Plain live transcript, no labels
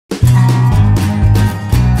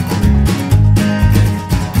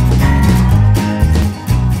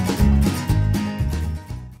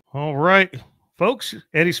right, folks.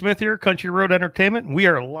 Eddie Smith here, Country Road Entertainment. We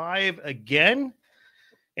are live again.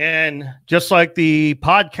 And just like the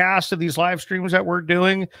podcast of these live streams that we're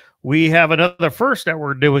doing, we have another first that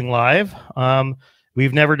we're doing live.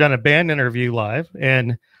 We've never done a band interview live.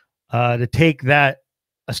 And to take that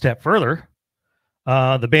a step further,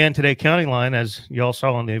 the band Today County Line, as you all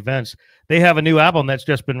saw on the events, they have a new album that's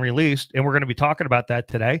just been released, and we're going to be talking about that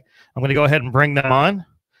today. I'm going to go ahead and bring them on.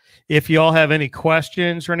 If you all have any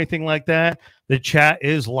questions or anything like that, the chat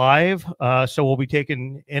is live, so we'll be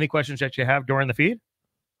taking any questions that you have during the feed.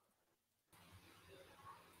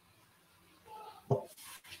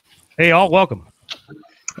 Hey, all, welcome.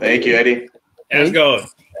 Thank you, Eddie. How's it going?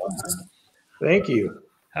 Thank you.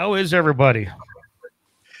 How is everybody?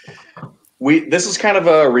 This is kind of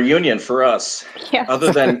a reunion for us. Yeah.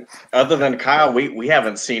 Other than Kyle, we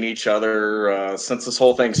haven't seen each other since this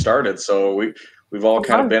whole thing started. So we've all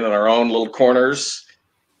kind of been in our own little corners,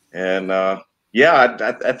 and yeah,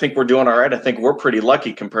 I think we're doing all right. I think we're pretty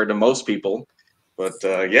lucky compared to most people. But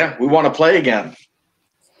yeah, we want to play again.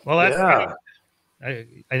 Well, that's Yeah.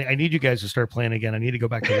 I need you guys to start playing again. I need to go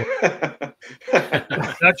back to work.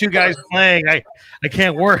 Without you guys playing, I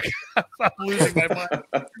can't work. I'm losing my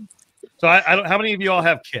mind. So I don't. How many of you all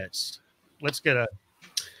have kids? Let's get a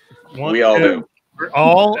one. We all do.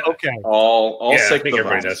 All okay. All Yeah, I six think of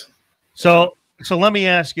everybody us. does. So let me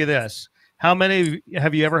ask you this: how many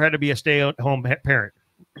have you ever had to be a stay-at-home parent?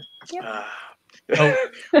 Yep. Oh,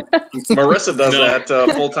 Marissa does that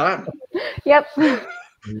full time. Yep.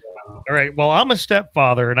 all right. Well, I'm a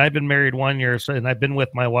stepfather, and I've been married 1 year, and I've been with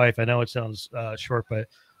my wife. I know it sounds short, but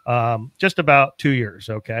just about 2 years.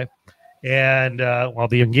 Okay. And well,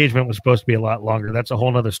 the engagement was supposed to be a lot longer. That's a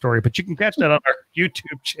whole nother story, but you can catch that on our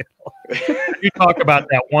YouTube channel. You talk about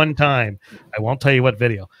that one time. I won't tell you what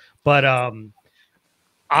video, but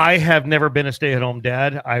I have never been a stay-at-home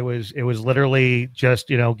dad. It was literally just,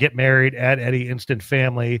 get married, add Eddie, instant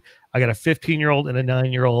family. I got a 15-year-old and a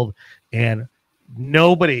 9-year-old, and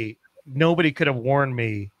nobody could have warned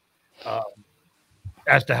me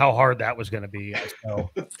as to how hard that was going to be.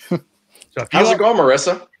 So How's it going,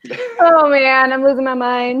 Marissa? Oh man, I'm losing my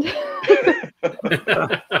mind.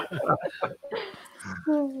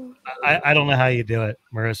 I don't know how you do it,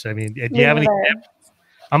 Marissa. I mean, do you have any tips?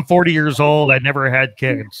 I'm 40 years old. I never had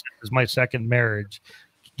kids. This is my second marriage.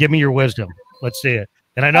 Give me your wisdom. Let's see it.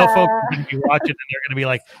 And I know folks are going to be watching and they're going to be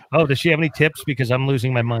like, oh, does she have any tips? Because I'm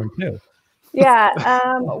losing my mind too. Yeah.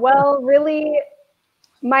 Well, really,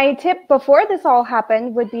 my tip before this all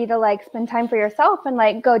happened would be to spend time for yourself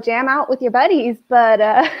and go jam out with your buddies, but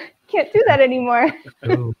can't do that anymore.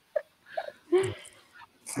 Ooh. I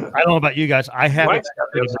don't know about you guys. I haven't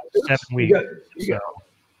in about 7 weeks.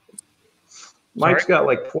 Mike's got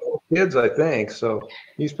 12 kids, I think, so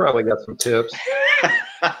he's probably got some tips.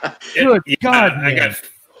 Good God,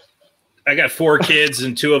 I got 4 kids,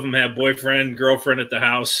 and 2 of them have boyfriend, girlfriend at the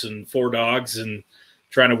house, and 4 dogs, and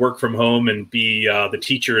trying to work from home and be the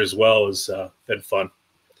teacher as well has been fun.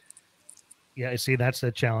 Yeah, see, that's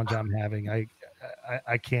the challenge I'm having.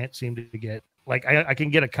 I can't seem to get I can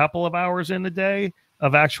get a couple of hours in a day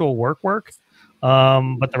of actual work, but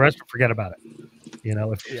the rest forget about it.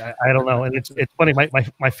 I don't know, and it's funny.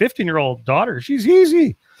 My 15-year-old daughter, she's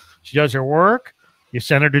easy. She does her work. You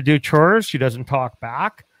send her to do chores. She doesn't talk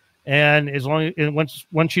back. And as long as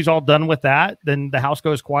once she's all done with that, then the house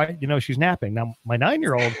goes quiet. She's napping. Now my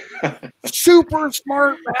 9-year-old, super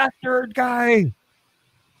smart bastard guy,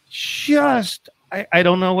 just I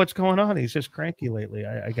don't know what's going on. He's just cranky lately.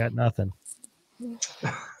 I got nothing.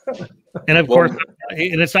 And of course,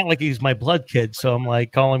 and it's not like he's my blood kid. So I'm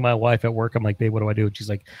calling my wife at work. I'm like, babe, what do I do? And she's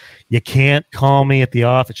like, you can't call me at the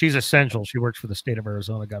office. She's essential. She works for the state of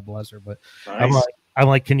Arizona. God bless her. But nice. I'm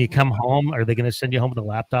like, can you come home? Are they going to send you home with a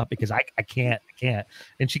laptop? Because I can't.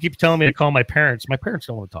 And she keeps telling me to call my parents. My parents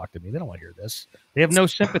don't want to talk to me. They don't want to hear this. They have no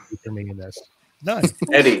sympathy for me in this. None.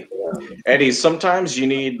 Eddie, sometimes you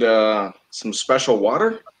need some special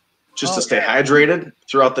water just to stay hydrated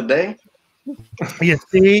throughout the day. You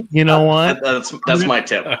see, you know what? That's my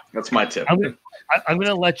tip. That's my tip. I'm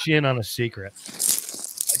gonna let you in on a secret.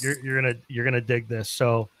 You're gonna dig this.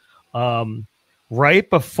 So, right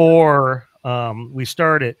before we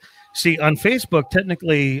started, see on Facebook,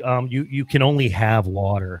 technically, you can only have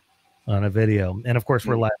water on a video, and of course,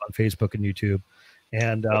 we're live on Facebook and YouTube,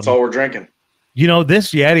 and that's all we're drinking.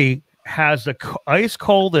 This Yeti has the ice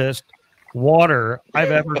coldest water I've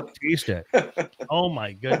ever tasted. Oh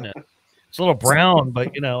my goodness. It's a little brown,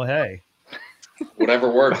 but hey. Whatever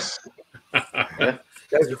works. Yeah.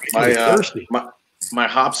 My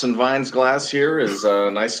hops and vines glass here is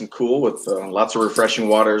nice and cool with lots of refreshing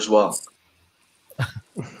water as well.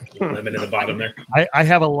 Lemon in the bottom there. I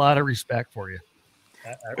have a lot of respect for you.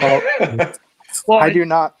 I do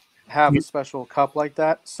not have a special cup like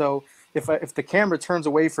that. So if the camera turns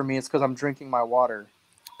away from me, it's because I'm drinking my water.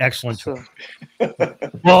 Excellent. So,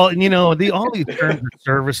 Well, all these terms of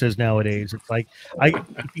services nowadays, it's like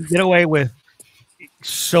you get away with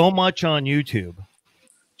so much on YouTube.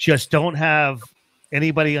 Just don't have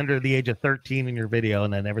anybody under the age of 13 in your video,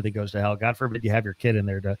 and then everything goes to hell. God forbid you have your kid in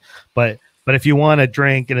there but if you want to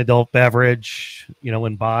drink an adult beverage,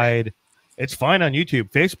 imbibe, it's fine on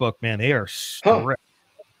YouTube. Facebook, man, they are strict.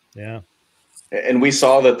 Yeah. And we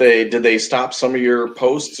saw that they stop some of your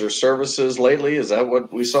posts or services lately? Is that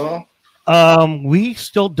what we saw? We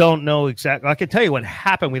still don't know exactly. I can tell you what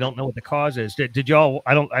happened. We don't know what the cause is. Did y'all?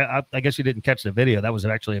 I guess you didn't catch the video. That was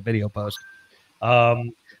actually a video post.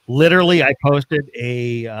 Literally, I posted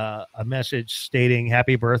a message stating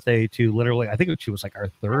happy birthday to literally, I think she was like our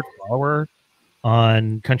third follower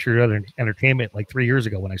on Country Entertainment like 3 years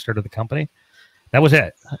ago when I started the company. That was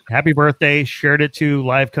it. Happy birthday. Shared it to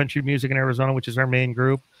Live Country Music in Arizona, which is our main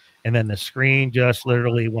group. And then the screen just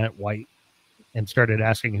literally went white and started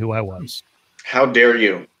asking who I was. How dare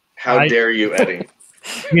you? How dare you, Eddie?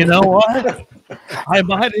 You know what? I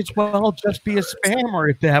might as well just be a spammer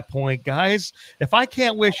at that point, guys. If I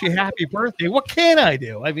can't wish you happy birthday, what can I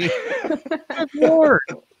do? I mean, good Lord.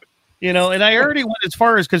 And I already went as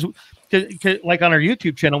far as because like on our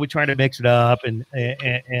YouTube channel, we try to mix it up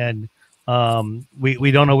and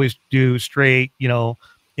we don't always do straight,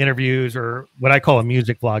 interviews, or what I call a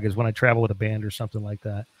music vlog is when I travel with a band or something like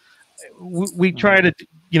that. We try to,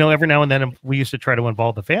 every now and then we used to try to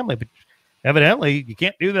involve the family, but evidently you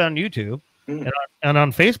can't do that on YouTube and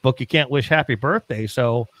on Facebook. You can't wish happy birthday.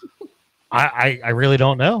 So I really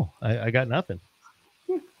don't know. I got nothing.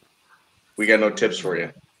 We got no tips for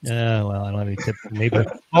you. Yeah, well, I don't have any tips for me,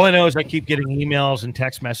 but all I know is I keep getting emails and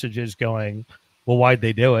text messages going, well, why'd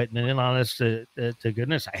they do it? And then honest to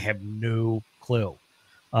goodness, I have no clue.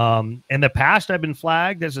 In the past, I've been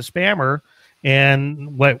flagged as a spammer.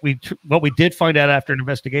 And what we did find out after an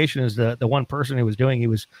investigation is the one person who was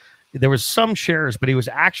doing, there was some shares, but he was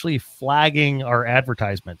actually flagging our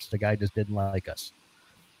advertisements. The guy just didn't like us.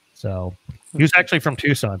 So he was actually from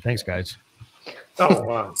Tucson. Thanks, guys. Oh,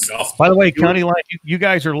 wow. By the way, County Line, you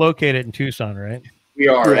guys are located in Tucson, right? We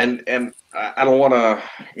are, and I don't want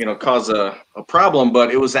to, cause a problem,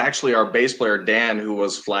 but it was actually our bass player Dan who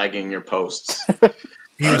was flagging your posts.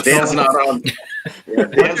 Dan's not on. Yeah,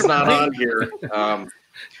 Dan's not on here.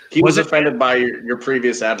 He was offended by your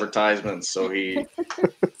previous advertisements, so he.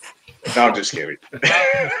 No, I'm just kidding.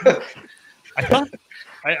 I thought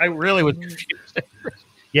I really was confused.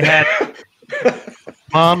 You had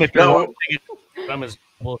Mom, if you're watching it, I'm as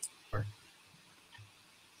well.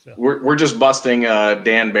 So. We're just busting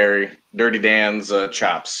Dan Barry, Dirty Dan's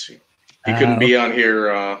chops. He couldn't be on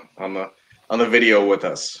here on the video with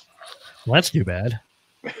us. Well, that's too bad.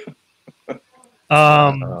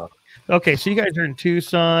 Okay, so you guys are in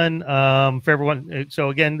Tucson. For everyone, so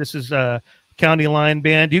again, this is County Line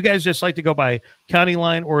Band. Do you guys just like to go by County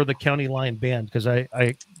Line or the County Line Band? Because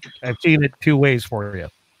I've seen it two ways for you.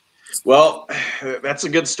 Well, that's a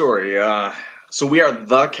good story. So we are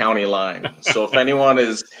the County Line. So if anyone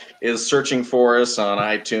is searching for us on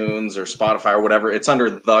iTunes or Spotify or whatever, it's under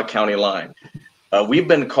the County Line. We've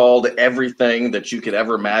been called everything that you could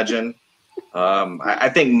ever imagine. I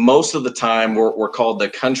think most of the time we're called the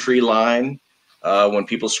Country Line when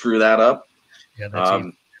people screw that up. Yeah,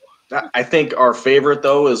 that's I think our favorite,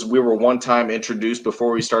 though, is we were one time introduced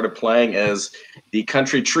before we started playing as the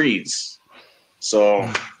Country Trees. So,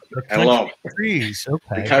 hello. Trees,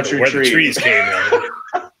 okay. The Country Where Trees. the trees came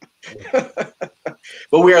in.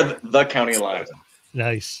 But we are the County Line.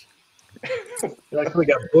 Nice. I actually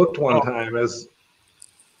got booked one time as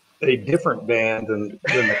a different band than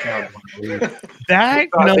the County Line. That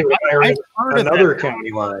I've heard another of that.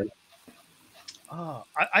 County Line.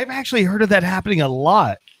 I've actually heard of that happening a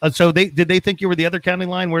lot. So did they think you were the other County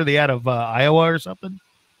Line? Were they out of Iowa or something?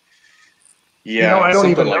 Yeah, I don't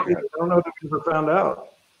even know. like I don't know if we ever found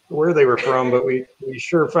out where they were from, but we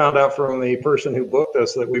sure found out from the person who booked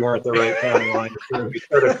us that we weren't the right County Line before we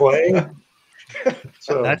started playing.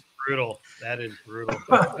 So That's brutal. That is brutal.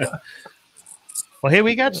 Well, hey,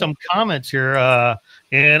 we got some comments here,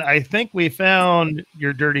 and I think we found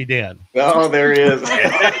your Dirty Dan. Oh, there he is.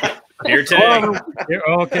 Dear tag.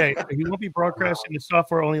 Okay, he won't be broadcasting. The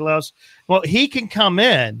software only allows. Well, he can come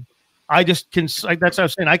in. I just can. That's what I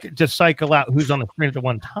was saying. I could just cycle out who's on the screen at the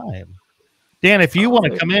one time. Dan, if you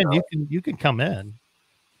want to come in, you can come in.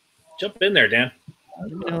 Jump in there, Dan.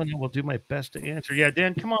 No, we'll do my best to answer. Yeah,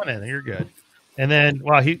 Dan, come on in. You're good. And then,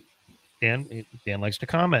 well, Dan likes to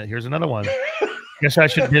comment. Here's another one. Guess I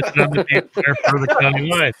should hit it on the date there for the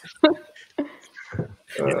countywide.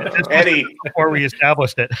 Eddie, Before we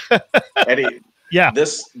established it. Eddie, yeah,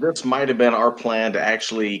 this might have been our plan to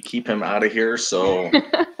actually keep him out of here. So,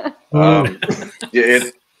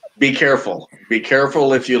 be careful. Be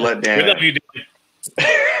careful if you let Dan. We love you, Dan.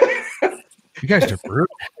 You guys are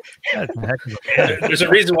brutal. There's a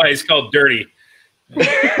reason why he's called Dirty.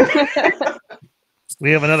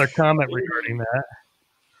 We have another comment regarding that.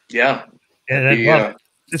 Yeah. And then,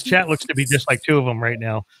 this chat looks to be just like two of them right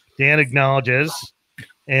now. Dan acknowledges,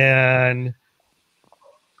 and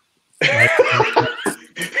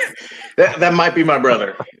that might be my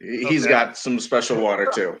brother. He's got some special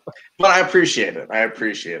water too, but I appreciate it.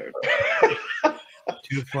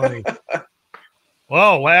 Too funny.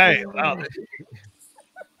 Whoa, wow.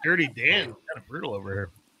 Dirty Dan, kind of brutal over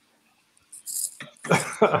here.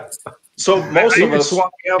 So most of us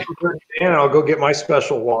swap me out for Dirty Dan, I'll go get my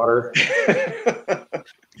special water.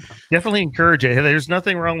 Definitely encourage it. There's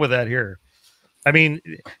nothing wrong with that here. I mean,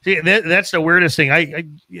 see, that's the weirdest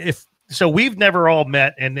thing. So we've never all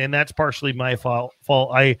met, and that's partially my fault.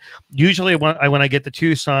 I usually when I get to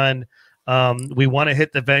Tucson, we want to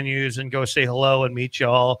hit the venues and go say hello and meet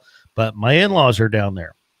y'all. But my in-laws are down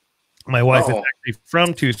there. My wife is actually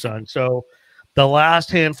from Tucson, so the last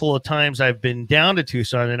handful of times I've been down to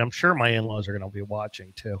Tucson, and I'm sure my in-laws are going to be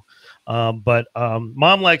watching too. But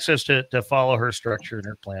Mom likes us to follow her structure and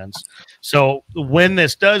her plans. So when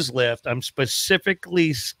this does lift, I'm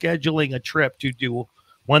specifically scheduling a trip to do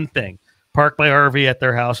one thing: park my RV at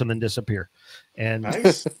their house and then disappear. And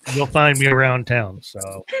nice. You'll find me around town.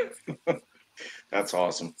 So that's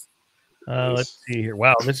awesome. Nice. Let's see here.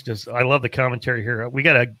 Wow, I love the commentary here. We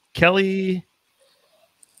got a Kelly.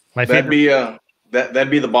 That'd be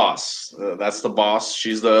the boss. That's the boss.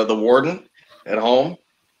 She's the warden at home.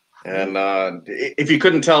 And if you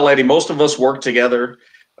couldn't tell, Eddie, most of us work together.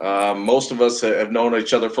 Most of us have known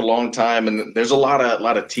each other for a long time, and there's a lot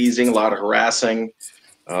of teasing, a lot of harassing,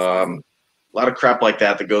 a lot of crap like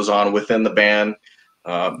that goes on within the band.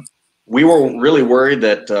 We were really worried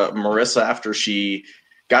that Marissa, after she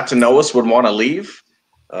got to know us, would want to leave.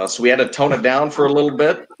 So we had to tone it down for a little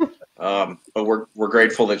bit. But we're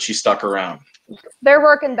grateful that she stuck around. They're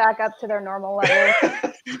working back up to their normal level.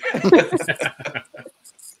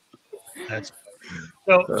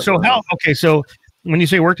 So when you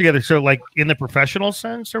say work together, so like in the professional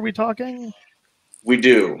sense, are we talking? We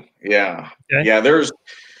do. Yeah. Okay. Yeah.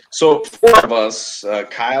 So four of us,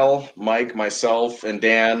 Kyle, Mike, myself, and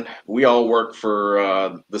Dan, we all work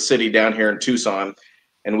for the city down here in Tucson,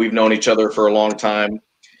 and we've known each other for a long time.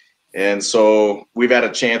 And so we've had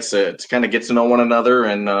a chance to kind of get to know one another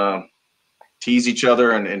and tease each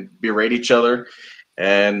other and berate each other.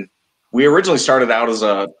 And we originally started out as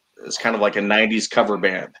kind of like a 90s cover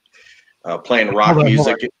band, playing rock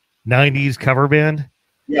music. 90s cover band?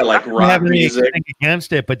 Yeah, like rock music.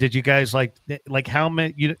 Against it, but did you guys like how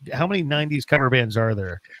many 90s cover bands are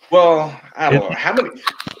there? Well, I don't know how many.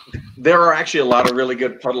 There are actually a lot of really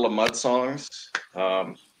good Puddle of Mud songs.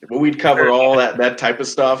 But we'd cover all that type of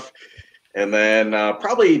stuff. And then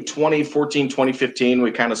probably 2014, 2015,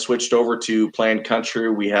 we kind of switched over to playing country.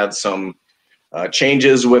 We had some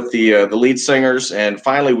changes with the lead singers. And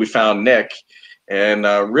finally, we found Nick. And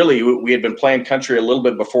really, we had been playing country a little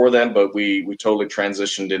bit before then, but we totally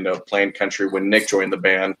transitioned into playing country when Nick joined the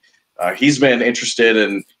band. He's been interested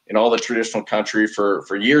in all the traditional country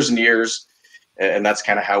for years and years. And that's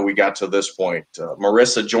kind of how we got to this point.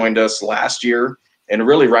 Marissa joined us last year and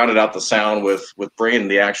really rounded out the sound with bringing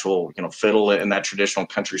the actual, fiddle and that traditional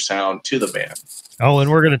country sound to the band. Oh, and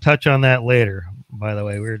we're going to touch on that later, by the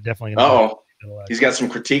way. We're definitely going to. He's got some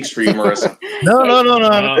critiques for you, Marissa. No. Not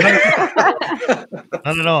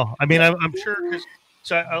at all. I mean, I'm sure.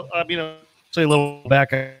 So I'll say a little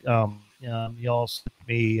back. Y'all sent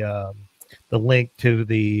me the link to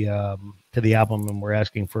the album, and we're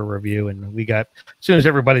asking for a review. And we got, as soon as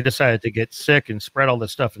everybody decided to get sick and spread all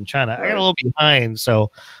this stuff in China, I got a little behind.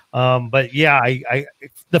 So, but yeah,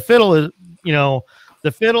 the fiddle is,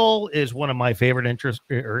 the fiddle is one of my favorite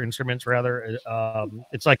instruments. Rather,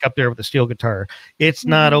 it's like up there with the steel guitar. It's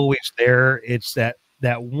not always there. It's that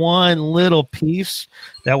one little piece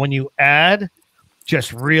that when you add,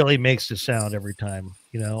 just really makes the sound every time.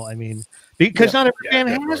 I mean, because not every band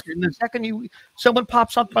has it. And the second someone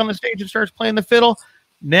pops up on the stage and starts playing the fiddle,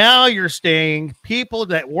 now you're staying. People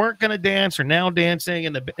that weren't going to dance are now dancing,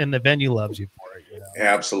 and the venue loves you for it.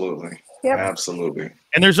 Absolutely. Yep. Absolutely.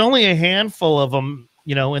 And there's only a handful of them,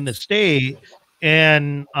 in the state,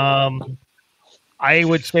 and I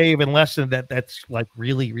would say even less than that. That's like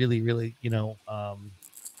really, really, really,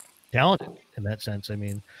 talented in that sense. I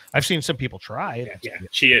mean, I've seen some people try. Yeah,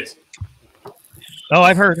 she is. Oh,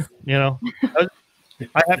 I've heard. You know,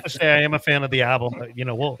 I have to say I am a fan of the album. But, you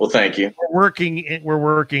know, Well, thank you. We're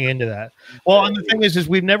working into that. Well, and the thing is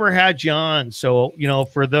we've never had John. So you know,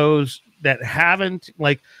 for those that haven't,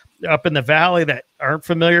 like up in the valley that aren't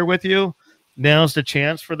familiar with you, now's the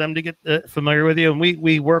chance for them to get familiar with you. And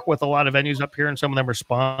we work with a lot of venues up here, and some of them are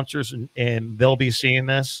sponsors, and they'll be seeing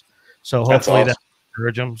this. So hopefully that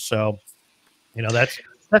encourage them. So, you know, that's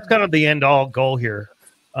kind of the end all goal here.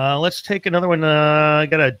 Let's take another one. I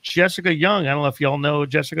got a Jessica Young. I don't know if y'all know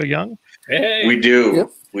Jessica Young. Hey. We do.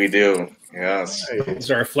 Yep. We do. Yes. These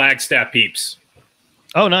are our Flagstaff peeps.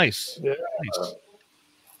 Oh, nice. Yeah. Nice.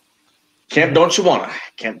 Camp Don't You Wanna.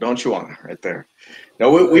 Camp Don't You Wanna right there.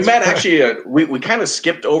 No, we met actually. We kind of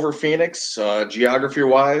skipped over Phoenix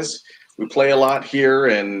geography-wise. We play a lot here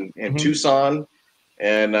in Tucson.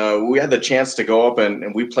 And we had the chance to go up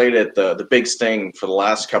and we played at the Big Sting for the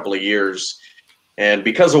last couple of years. And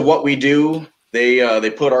because of what we do, they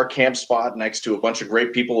put our camp spot next to a bunch of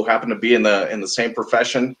great people who happen to be in the same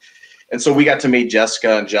profession. And so we got to meet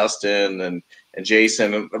Jessica and Justin and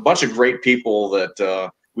Jason, and a bunch of great people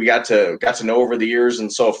that we got to know over the years.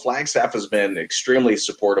 And so Flagstaff has been extremely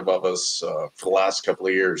supportive of us for the last couple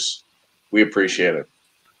of years. We appreciate it.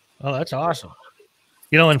 Oh, that's awesome.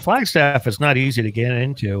 You know, and Flagstaff is not easy to get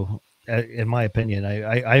into, in my opinion.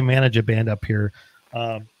 I manage a band up here.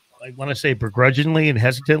 I want to say begrudgingly and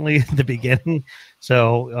hesitantly at the beginning.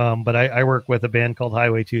 So, but I work with a band called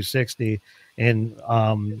Highway 260,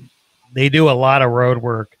 and they do a lot of road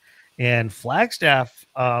work. And Flagstaff,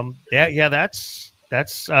 that's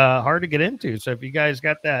hard to get into. So if you guys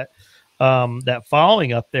got that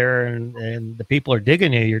following up there, and the people are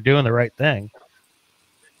digging you, you're doing the right thing.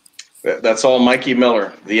 That's all Mikey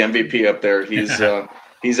Miller, the MVP up there.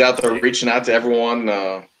 He's out there reaching out to everyone.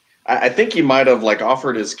 I think he might have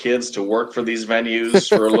offered his kids to work for these venues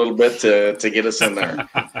for a little bit to get us in there.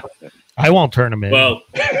 I won't turn him in. Well,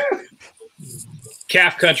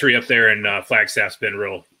 Calf Country up there in Flagstaff's been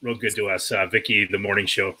real good to us. Vicky, the morning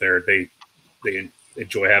show up there, they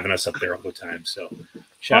enjoy having us up there all the time. So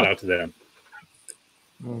shout out to them.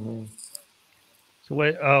 Mm-hmm. So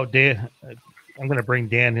wait, Dan, I'm going to bring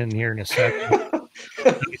Dan in here in a second.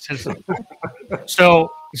 So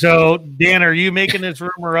Dan, are you making this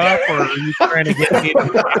rumor up, or are you trying to get me?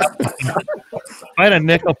 I had a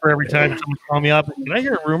nickel for every time someone called me up. Can I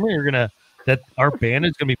hear a rumor that our band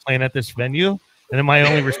is going to be playing at this venue? And then my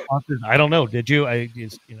only response is, I don't know. Did you? I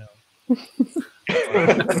just,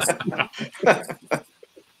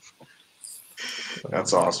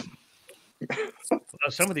 That's awesome.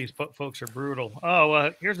 Some of these folks are brutal.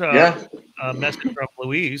 Oh, here's a message from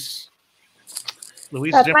Louise.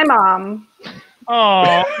 Louise, that's my mom.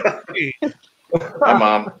 Oh, hi,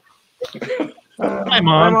 Mom. Hi,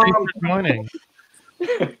 Mom. Thanks for joining.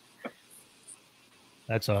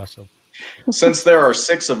 That's awesome. Since there are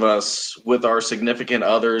 6 of us with our significant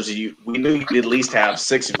others, we knew you'd at least have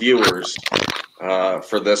 6 viewers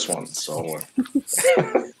for this one. So,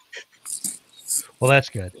 well, that's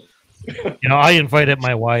good. I invited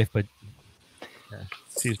my wife, but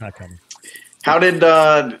she's not coming. How did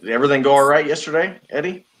everything go all right yesterday,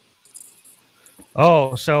 Eddie?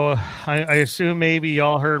 Oh, so I assume maybe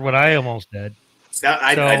y'all heard what I almost did.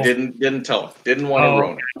 I didn't tell. Didn't want to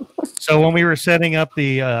ruin it. So when we were setting up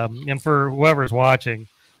and for whoever's watching,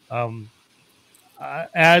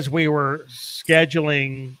 as we were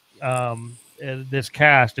scheduling this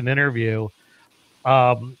cast and interview,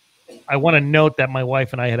 I want to note that my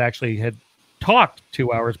wife and I had talked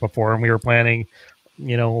 2 hours before, and we were planning,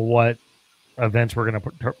 what events we're going to,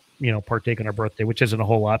 partake in our birthday, which isn't a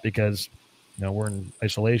whole lot because, we're in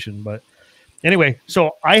isolation. But anyway,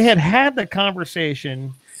 so I had the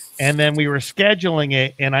conversation, and then we were scheduling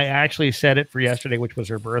it, and I actually set it for yesterday, which was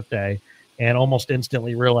her birthday, and almost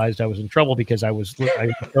instantly realized I was in trouble because I looked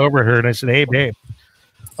over at her and I said, "Hey, babe,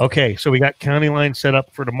 okay, so we got county line set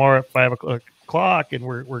up for tomorrow at 5:00, and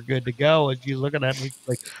we're good to go." And she's looking at me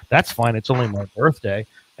like, "That's fine. It's only my birthday,"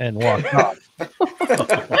 and walked off.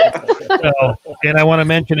 And I want to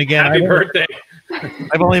mention again, happy birthday.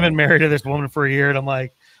 I've only been married to this woman for a year, and I'm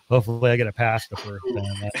like, hopefully I get a pass the first time.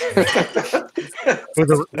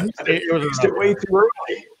 It was way too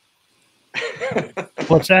early.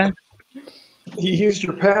 What's that? You used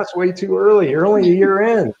your pass way too early. You're only a year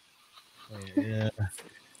in. Yeah.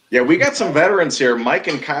 Yeah, we got some veterans here. Mike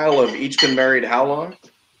and Kyle have each been married how long?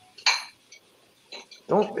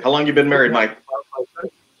 How long you been married, Mike?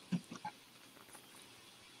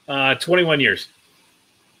 21 years.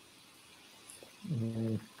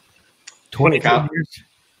 20 years.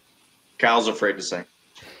 Kyle's afraid to say.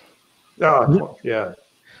 Oh, yeah.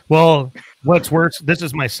 Well, what's worse, this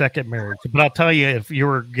is my second marriage, but I'll tell you, if you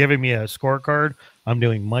were giving me a scorecard, I'm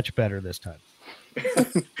doing much better this time.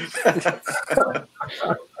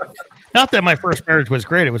 Not that my first marriage was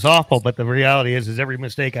great; it was awful. But the reality is every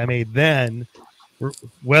mistake I made then,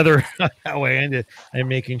 whether or not how I ended, I'm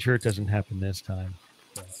making sure it doesn't happen this time.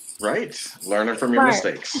 So. Right, learning from your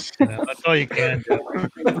mistakes. That's all you can do.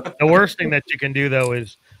 The worst thing that you can do, though,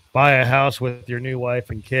 is buy a house with your new wife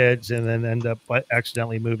and kids, and then end up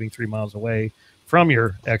accidentally moving 3 miles away from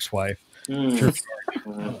your ex-wife.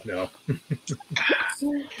 No.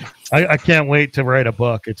 I can't wait to write a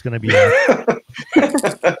book. It's going to be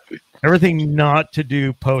everything not to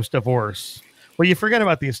do post-divorce. Well, you forget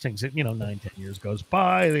about these things. 9-10 years goes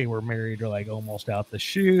by. They were married or like almost out the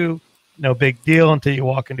shoe. No big deal until you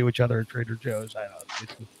walk into each other at Trader Joe's. I know.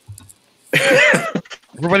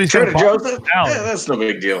 Everybody's Trader Joe's. That's no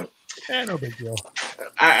big deal. Yeah, no big deal.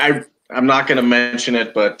 I'm not going to mention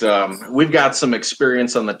it, but we've got some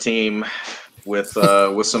experience on the team with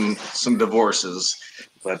some divorces.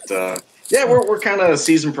 But yeah, we're kind of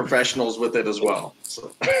seasoned professionals with it as well.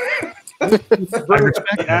 So. I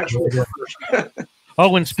respect that.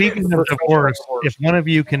 Oh, and speaking of divorce, if one of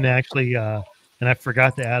you can actually, and I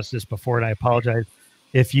forgot to ask this before, and I apologize,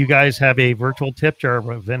 if you guys have a virtual tip jar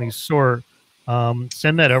of any sort,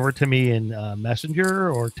 send that over to me in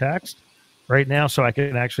Messenger or text right now, so I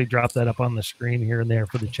can actually drop that up on the screen here and there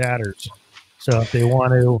for the chatters. So if they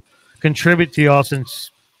want to contribute to y'all,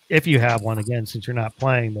 if you have one, again, since you're not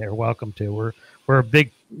playing, they're welcome to.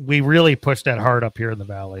 We really push that hard up here in the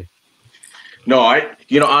Valley. No,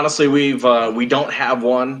 honestly, we don't have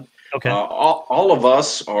one. Okay. All of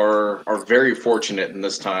us are very fortunate in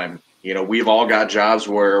this time. We've all got jobs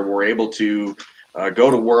where we're able to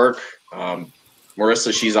go to work.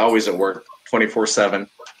 Marissa, she's always at work 24/7.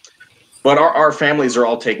 But our families are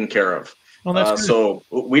all taken care of. Well, so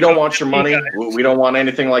we don't want your money. We don't want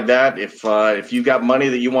anything like that. If you've got money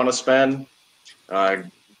that you want to spend,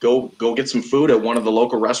 go get some food at one of the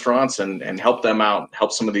local restaurants and help them out.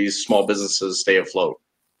 Help some of these small businesses stay afloat.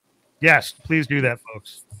 Yes, please do that,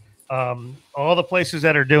 folks. All the places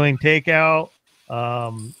that are doing takeout,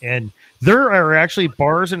 and there are actually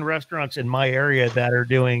bars and restaurants in my area that are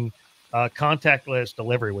doing contactless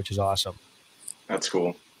delivery, which is awesome. That's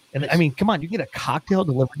cool. And I mean, come on, you get a cocktail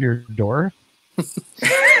delivered to your door.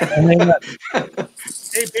 Hey,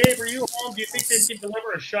 babe, are you home? Do you think they can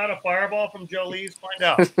deliver a shot of Fireball from Jolie's? Find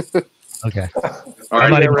out. Okay. All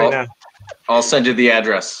right, I'll send you the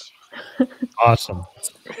address. Awesome.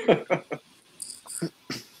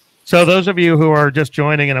 So those of you who are just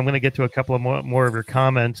joining, and I'm going to get to a couple of more of your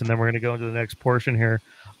comments, and then we're going to go into the next portion here.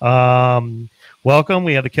 Welcome.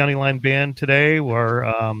 We have the County Line Band today. We're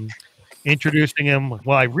introducing them.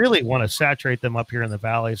 Well, I really want to saturate them up here in the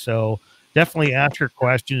Valley, so definitely ask your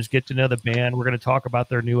questions, get to know the band. We're going to talk about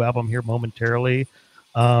their new album here momentarily.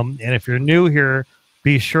 And if you're new here,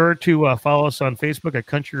 be sure to follow us on Facebook at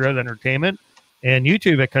Country Road Entertainment and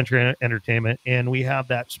YouTube at Country Entertainment. And we have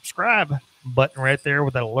that subscribe button right there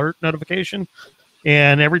with that alert notification.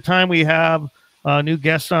 And every time we have new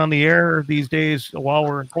guests on the air these days while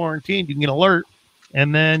we're in quarantine, you can get an alert,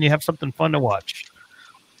 and then you have something fun to watch.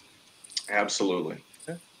 Absolutely.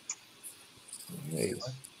 Nice.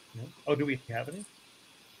 Oh, do we have any?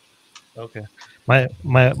 Okay.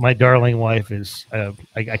 My darling wife is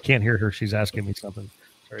I can't hear her. She's asking me something.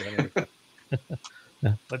 Sorry.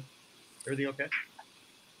 But everything okay?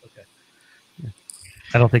 Okay. Yeah.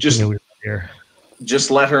 I don't think she knew we were here.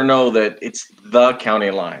 Just let her know that it's the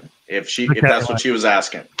county line. If that's what she was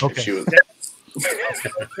asking. Okay. If she was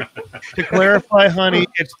To clarify, honey,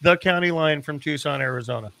 it's the county line from Tucson,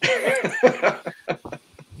 Arizona.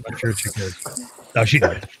 I'm sure she could. No, she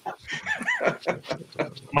does.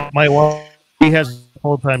 My wife, he has a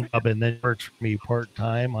full-time job and then works for me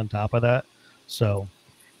part-time on top of that. So,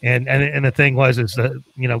 and the thing is that,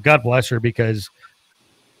 God bless her, because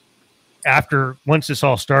once this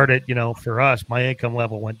all started, for us, my income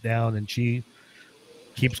level went down, and she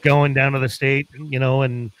keeps going down to the state,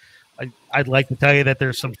 and I'd like to tell you that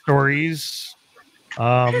there's some stories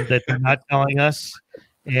that they're not telling us.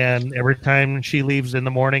 And every time she leaves in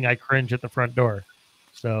the morning, I cringe at the front door.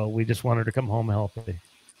 So we just want her to come home healthy.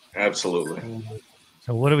 Absolutely.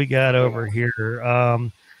 So what do we got over here?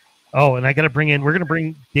 And we're going to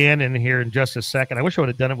bring Dan in here in just a second. I wish I would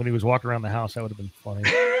have done it when he was walking around the house. That would have been funny.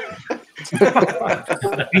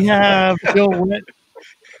 We have Joe Witt.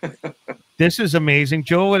 This is amazing.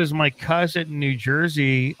 Joe Witt is my cousin in New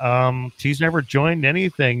Jersey. She's never joined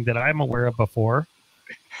anything that I'm aware of before.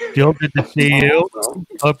 Jill, good to see you.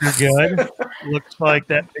 Hope you're good. Looks like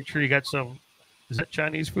that picture you got some Is that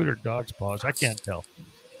Chinese food or dog's paws? I can't tell.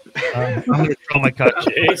 I'm going to throw my cut.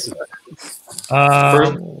 Jason.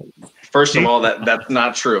 First of all, that's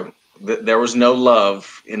not true. There was no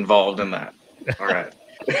love involved in that. All right.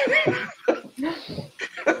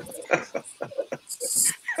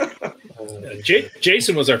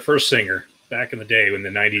 Jason was our first singer back in the day when the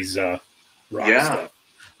 90s rock stuff.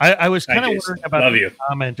 I was kind of Jason. worried about Love the you.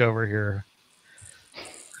 comment over here.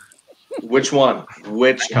 Which one?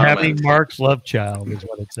 Which comment? Having Mark's love child is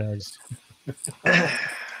what it says.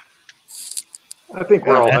 I think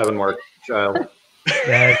we're all having Mark child.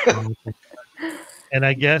 And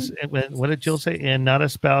I guess, what did Jill say? And not a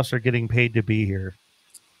spouse or getting paid to be here.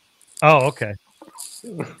 Oh, okay.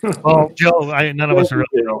 Oh, Jill, none of us are really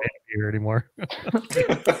paid to be here anymore.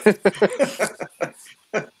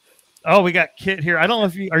 Oh, we got Kit here. I don't know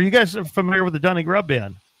if are you guys familiar with the Donnie Grubb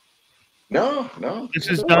band? No. This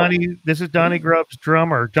is Donnie. This is Donnie Grubb's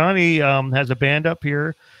drummer. Donnie has a band up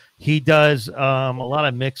here. He does a lot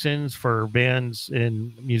of mix-ins for bands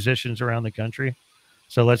and musicians around the country.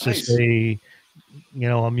 So let's just say,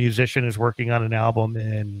 a musician is working on an album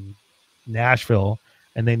in Nashville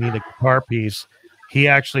and they need a guitar piece. He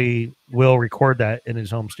actually will record that in his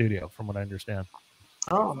home studio, from what I understand.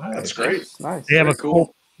 Oh, nice. That's great. Nice. They have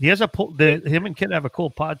him and Kit have a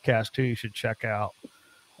cool podcast too. You should check out.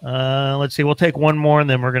 Let's see. We'll take one more and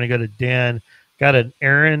then we're going to go to Dan. Got an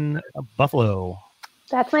Aaron Buffalo.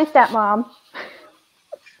 That's my stepmom.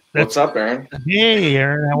 What's up, Aaron? Hey,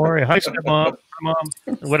 Aaron. How are you? Hi, stepmom. Mom,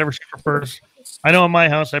 whatever she prefers. I know in my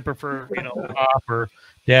house I prefer, Pop or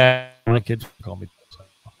Dad. My kids call me.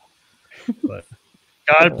 But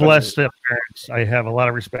God bless step parents. I have a lot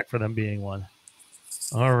of respect for them being one.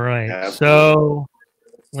 All right. Absolutely. So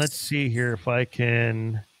let's see here if I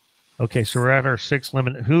can. Okay, so we're at our 6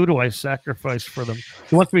 limit. Who do I sacrifice for them?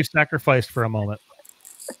 Who wants to be sacrificed for a moment?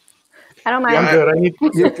 I don't mind. I'm good.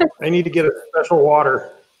 I need to get a special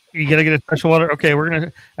water. You got to get a special water. Okay, we're going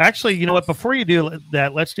to actually, you know what? Before you do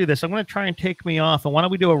that, let's do this. I'm going to try and take me off. And why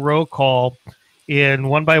don't we do a roll call and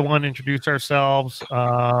one by one introduce ourselves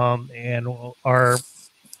and our,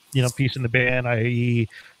 piece in the band, i.e.,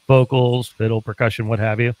 vocals, fiddle, percussion, what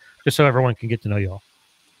have you, just so everyone can get to know you all.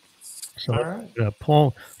 So, All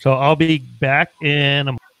right. So I'll be back in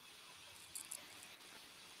a.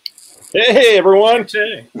 Hey, everyone.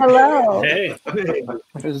 Hey. Hello. Hey.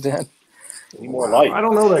 There's Dan. Need more light. I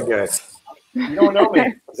don't know that guy. You don't know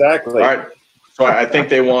me. Exactly. All right. So I think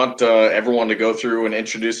they want everyone to go through and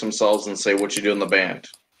introduce themselves and say what you do in the band.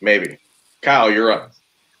 Maybe. Kyle, you're up.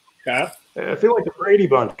 Kyle? I feel like the Brady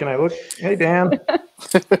Bunch. Can I look? Hey, Dan.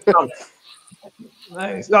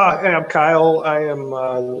 Nice. I'm Kyle. I am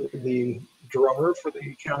the drummer for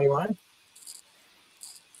the county line.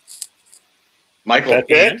 Michael. That's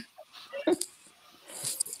it?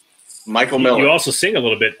 Michael Miller. You also sing a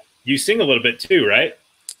little bit. You sing a little bit too, right?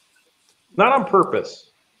 Not on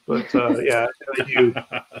purpose, but yeah, I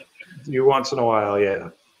do once in a while. Yeah.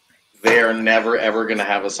 They are never, ever going to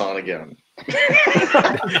have us on again. All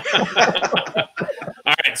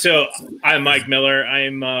right, so I'm Mike Miller.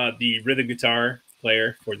 I'm the rhythm guitar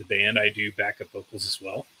player for the band. I do backup vocals as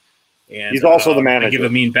well. And He's also the manager. I give a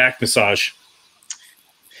mean back massage.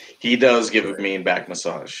 He does give a mean back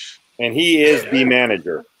massage. And he is the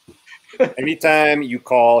manager. Anytime you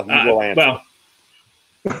call, he will answer.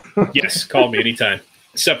 Well, yes, call me anytime,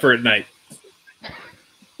 except for at night.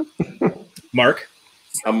 Mark?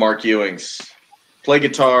 I'm Mark Ewings. Play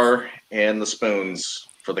guitar and the spoons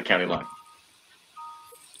for the county line.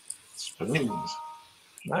 Spoons.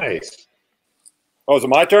 Nice. Oh, is it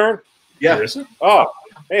my turn? Yeah. Where is it? Oh,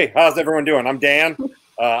 hey, how's everyone doing? I'm Dan.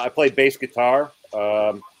 I play bass guitar.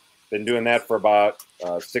 Been doing that for about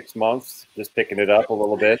 6 months, just picking it up a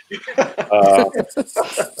little bit.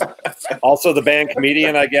 Also the band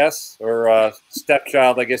comedian, I guess, or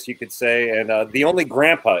stepchild, I guess you could say, and the only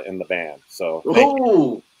grandpa in the band. So,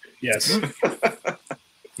 Ooh. Yes.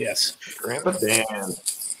 Yes. Grandpa Dan.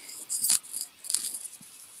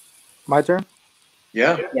 My turn.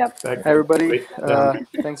 Yeah. Yep. Hi, everybody.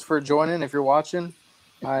 Thanks for joining. If you're watching,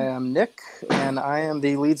 I am Nick, and I am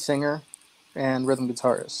the lead singer and rhythm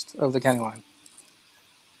guitarist of the county line.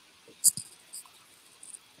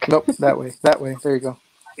 Nope, that way. There you go.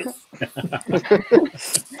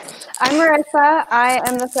 I'm Marissa. I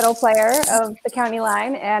am the fiddle player of the county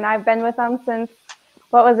line, and I've been with them since,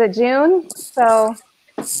 June? So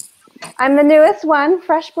I'm the newest one,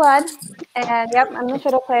 fresh blood. And yep, I'm the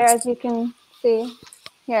fiddle player, as you can see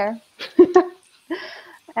here.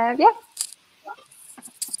 Yeah.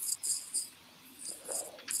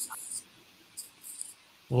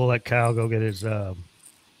 We'll let Kyle go get his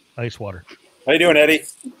ice water. how you doing, Eddie?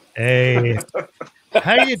 Hey,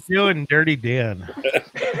 how you doing, Dirty Dan?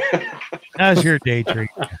 How's your day treat?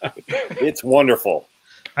 It's wonderful.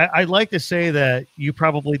 I'd like to say that you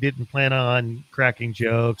probably didn't plan on cracking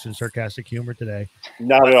jokes and sarcastic humor today.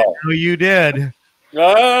 Not at all. No, you did.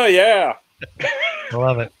 Oh, yeah. I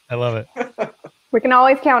love it. I love it. We can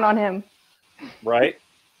always count on him. Right?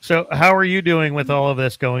 So how are you doing with all of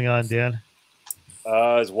this going on, Dan?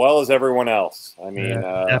 As well as everyone else. I mean,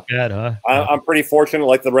 not bad, huh? I'm pretty fortunate,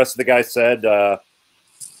 like the rest of the guys said.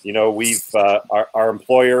 You know, we've our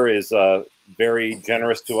employer is very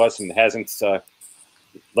generous to us and hasn't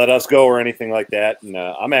let us go or anything like that. And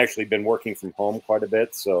I'm actually been working from home quite a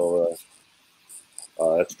bit, so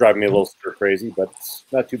it's driving me a little stir crazy, but it's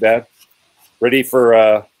not too bad. Ready for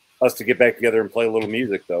us to get back together and play a little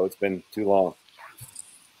music, though. It's been too long.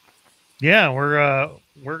 Yeah,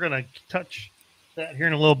 we're gonna touch that here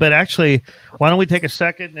in a little bit. Actually, why don't we take a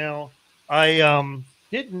second now? I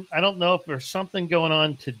don't know if there's something going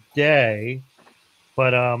on today,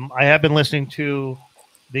 but I have been listening to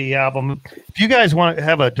the album. If you guys want to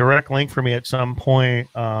have a direct link for me at some point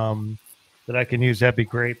that I can use, that'd be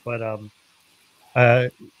great. But I'm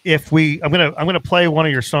gonna play one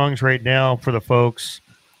of your songs right now for the folks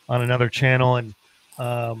on another channel, and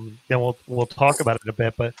then we'll talk about it a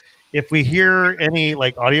bit. But if we hear any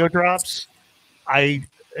like audio drops, I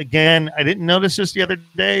didn't notice this the other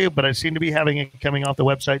day, but I seem to be having it coming off the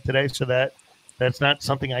website today, so that's not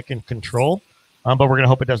something I can control. But we're gonna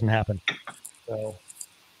hope it doesn't happen. So.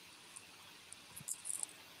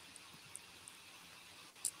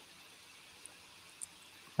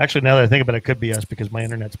 Actually, now that I think about it, it could be us because my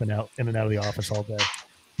internet's been out in and out of the office all day.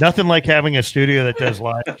 Nothing like having a studio that does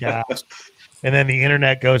live cast, and then the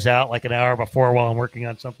internet goes out like an hour before while I'm working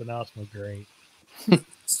on something else. Well, great.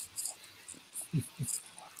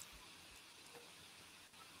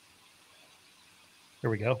 Here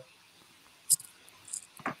we go.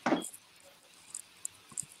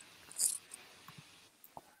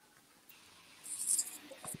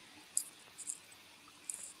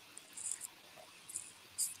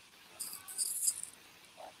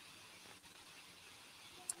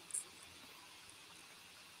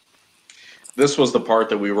 This was the part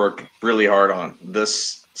that we worked really hard on,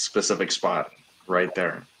 this specific spot right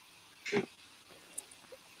there.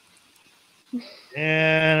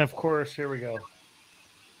 And of course, here we go.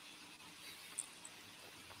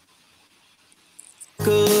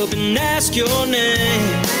 Up and ask your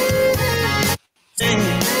name.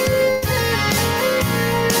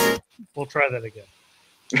 We'll try that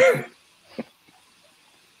again.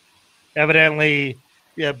 Evidently,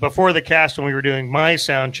 yeah, before the cast, when we were doing my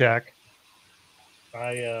sound check,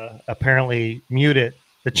 I apparently muted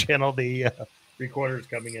the channel the recorder is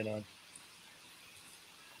coming in on.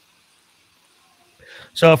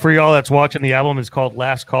 So for y'all that's watching, the album is called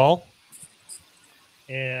Last Call.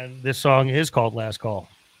 And this song is called Last Call.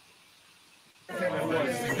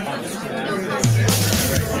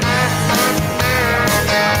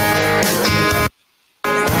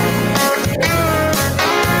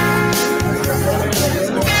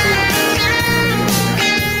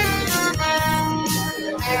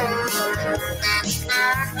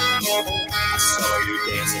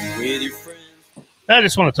 I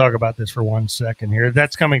just want to talk about this for 1 second here.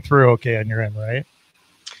 That's coming through okay on your end, right?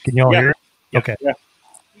 Can you all hear it? Yeah. Okay. Yeah.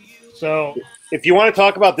 So if you want to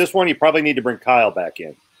talk about this one, you probably need to bring Kyle back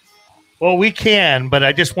in. Well, we can, but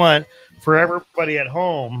I just want for everybody at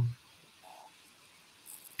home,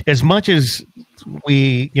 as much as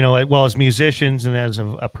we, well, as musicians and as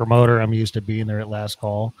a promoter, I'm used to being there at Last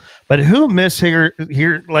Call. But who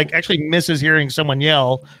actually misses hearing someone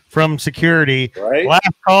yell from security, right? Last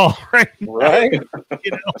Call, right? Right.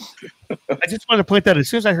 I just wanted to point that. As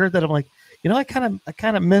soon as I heard that, I'm like, I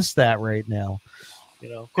kind of miss that right now.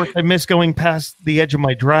 Of course, I miss going past the edge of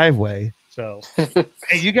my driveway. So, hey,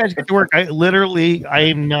 you guys get to work.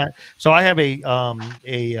 I'm not. So I have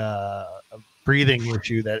a breathing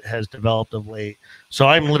issue that has developed of late. So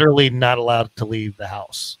I'm literally not allowed to leave the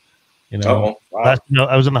house. Wow. I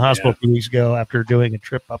was in the hospital 2 weeks ago after doing a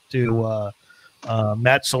trip up to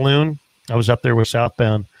Matt's Saloon. I was up there with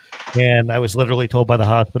Southbound, and I was literally told by the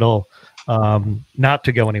hospital not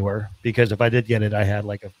to go anywhere because if I did get it, I had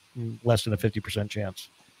like a less than a 50% chance.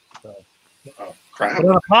 So, crap. But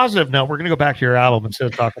on a positive note, we're going to go back to your album instead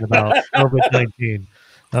of talking about COVID-19.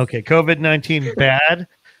 Okay, COVID-19 bad.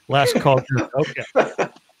 Last Call. Okay. Worked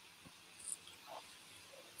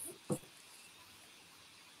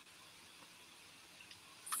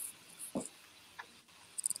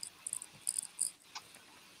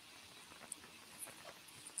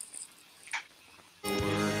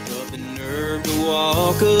up the nerve to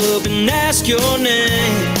walk up and ask your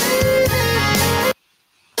name.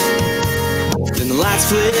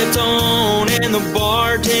 flipped on and the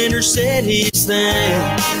bartender said his thing.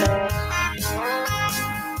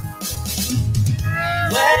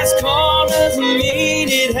 Last call doesn't mean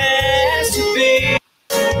it has to be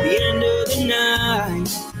the end of the night.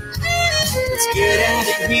 Let's get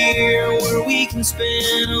out of here where we can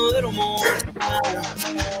spend a little more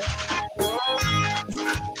time.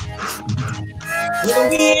 Will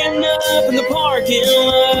we end up in the parking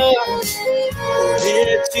lot or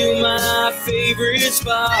head to my favorite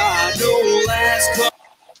spot? No last call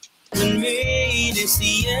doesn't mean it's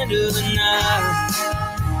the end of the night.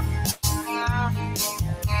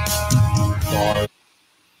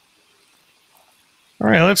 All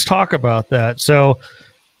right, let's talk about that. So,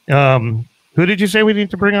 who did you say we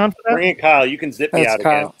need to bring on for that? Bring in Kyle. You can zip me That's out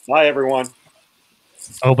Kyle. again. Bye, everyone.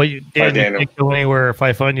 Oh, but you, Dan, you Daniel. can't go anywhere. If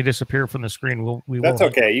I find you disappear from the screen, we will. That's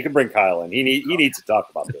okay. You can bring Kyle in. He needs to talk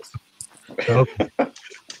about this. Okay.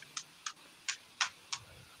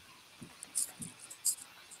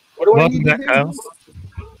 What do I Welcome need to back, do? Kyle.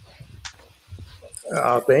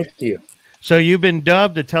 Oh, thank you. So you've been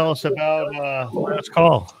dubbed to tell us about last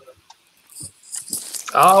call.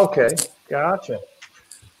 Oh, okay, gotcha.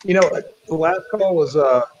 You know, the last call was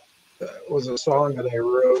a song that I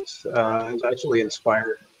wrote. It was actually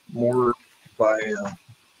inspired more by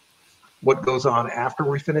what goes on after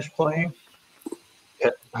we finish playing.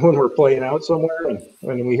 When we're playing out somewhere, and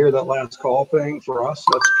when we hear that last call thing, for us,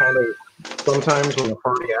 that's kind of sometimes when the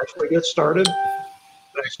party actually gets started.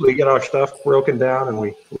 Actually get our stuff broken down and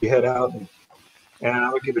we head out. And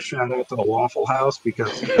I would give a shout out to the Waffle House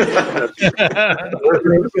because that's where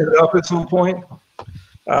things end up at some point.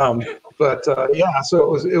 Yeah,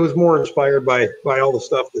 so it was more inspired by all the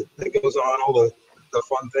stuff that goes on, all the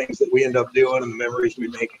fun things that we end up doing and the memories we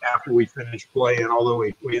make after we finish playing, although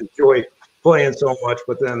we enjoy playing so much,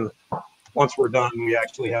 but then once we're done, we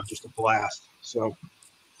actually have just a blast. So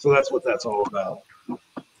that's what that's all about.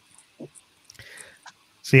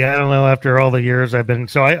 See, I don't know. After all the years I've been,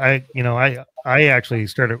 so I actually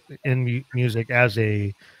started in music as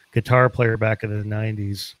a guitar player back in the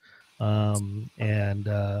 '90s, and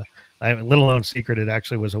I have a little known secret. It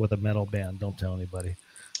actually was with a metal band. Don't tell anybody.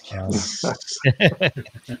 And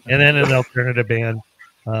then an alternative band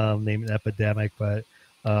named Epidemic, but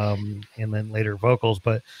and then later vocals.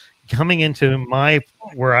 But coming into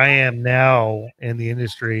where I am now in the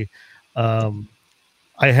industry.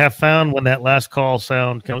 I have found when that last call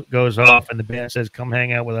sound goes off and the band says, come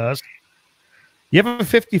hang out with us, you have a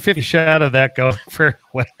 50-50 shot of that going very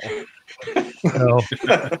well. So,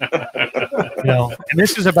 and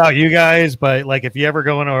this is about you guys, but like if you ever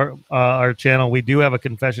go on our channel, we do have a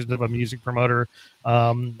Confessions of a Music Promoter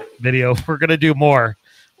video. We're going to do more,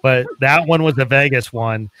 but that one was the Vegas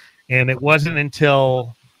one. And it wasn't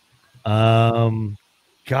until,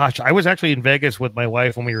 I was actually in Vegas with my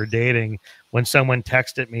wife when we were dating, when someone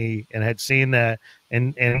texted me and had seen that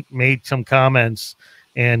and made some comments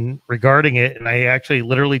and regarding it. And I actually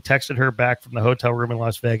literally texted her back from the hotel room in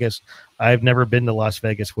Las Vegas. I've never been to Las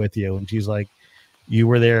Vegas with you. And she's like, you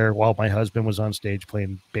were there while my husband was on stage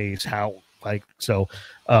playing bass. How? Like, so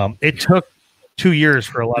it took 2 years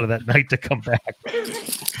for a lot of that night to come back.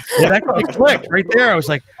 And that clicked right there. I was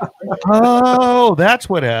like, oh, that's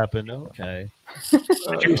what happened. Okay. She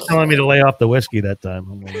was telling me to lay off the whiskey that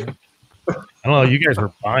time. I'm like, I don't know. You guys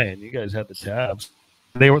were buying. You guys had the tabs.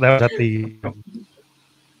 That was at the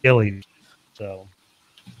Gillies. So,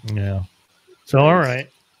 yeah. So, all right.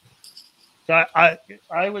 So I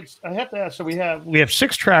have to ask. So we have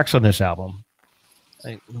 6 tracks on this album.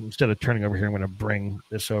 Instead of turning over here, I'm going to bring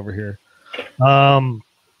this over here.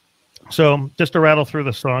 So just to rattle through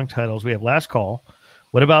the song titles, we have Last Call.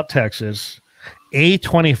 What About Texas?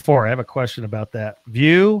 A24. I have a question about that.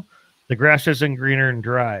 View, The Grass Isn't Greener, and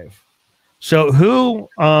Drive. So who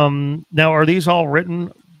now are these all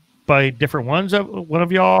written by different ones of one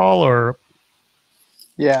of y'all, or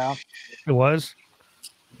Yeah. it was?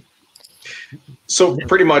 So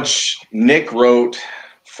pretty much Nick wrote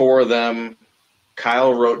 4 of them,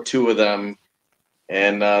 Kyle wrote 2 of them,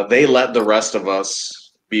 and they let the rest of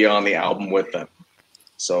us be on the album with them.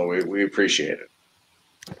 So we appreciate it.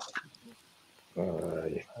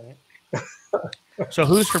 So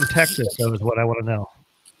who's from Texas? That is what I want to know.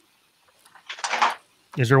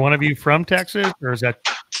 Is there one of you from Texas, or is that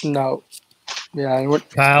No. Yeah.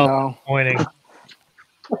 Kyle No. pointing?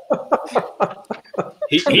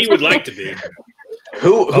 He would like to be.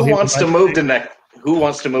 Who he wants to would move to Who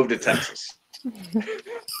wants to move to Texas?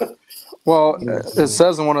 Well, it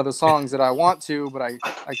says in one of the songs that I want to, but I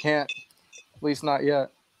can't. At least not yet.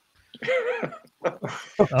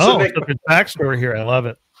 Oh, Nick- so there's backstory here. I love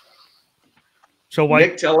it. So why?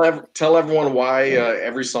 Nick, tell everyone why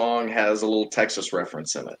every song has a little Texas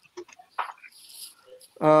reference in it.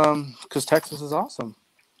 Because Texas is awesome.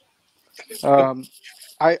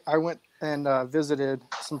 I went and visited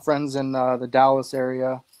some friends in the Dallas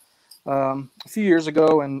area a few years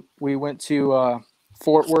ago, and we went to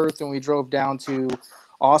Fort Worth, and we drove down to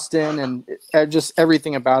Austin, and just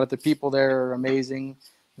everything about it. The people there are amazing.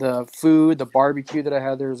 The food, the barbecue that I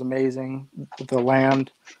had there is amazing. The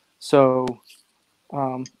land. So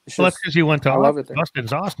it's Well, that's because you went to I love it there.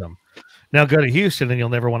 Austin's awesome. Now go to Houston, and you'll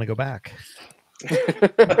never want to go back.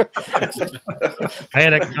 I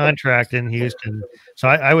had a contract in Houston, so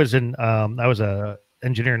I was a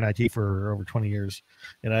engineer in IT for over 20 years,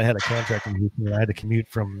 and I had a contract in Houston. And I had to commute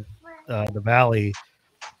from the Valley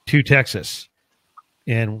to Texas.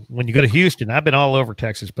 And when you go to Houston, I've been all over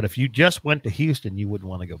Texas, but if you just went to Houston, you wouldn't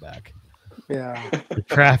want to go back. Yeah, the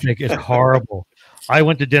traffic is horrible. I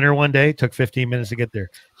went to dinner one day, took 15 minutes to get there.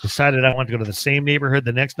 Decided I wanted to go to the same neighborhood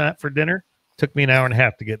the next night for dinner. Took me an hour and a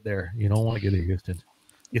half to get there. You don't want to get to Houston.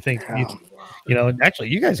 You think, you know, actually,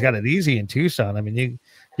 you guys got it easy in Tucson. I mean, you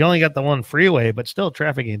only got the one freeway, but still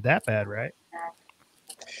traffic ain't that bad, right?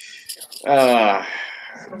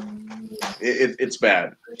 It's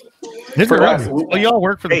bad. Well, y'all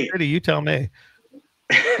work for the city. You tell me.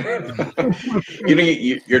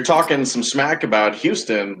 You're talking some smack about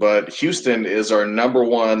Houston, but Houston is our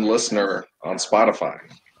 #1 listener on Spotify.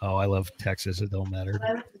 Oh, I love Texas. It don't matter.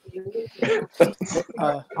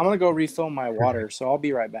 I'm gonna go refill my water, so I'll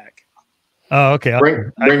be right back. Oh, okay.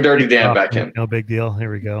 Bring Dirty Dan back in. No big deal.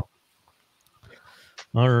 Here we go.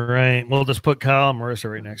 All right. We'll just put Kyle and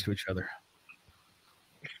Marissa right next to each other.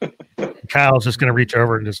 Kyle's just going to reach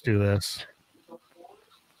over and just do this.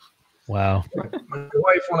 Wow. My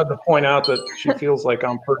wife wanted to point out that she feels like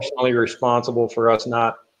I'm personally responsible for us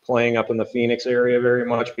not playing up in the Phoenix area very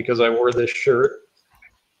much because I wore this shirt.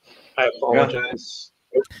 I apologize.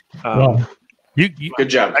 Well, good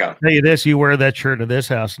job, Kyle. I tell you this, you wear that shirt to this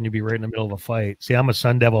house and you'd be right in the middle of a fight. See, I'm a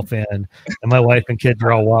Sun Devil fan, and my wife and kids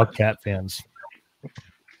are all Wildcat fans.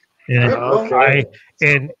 And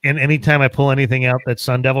and anytime I pull anything out that's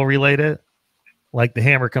Sun Devil related, like the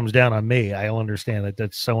hammer comes down on me, I understand that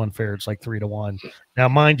that's so unfair. It's like 3-1. Now,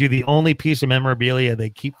 mind you, the only piece of memorabilia they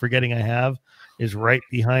keep forgetting I have is right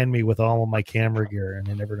behind me with all of my camera gear, and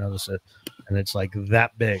they never notice it. And it's like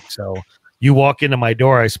that big. So you walk into my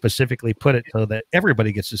door, I specifically put it so that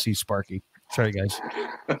everybody gets to see Sparky. Sorry, guys.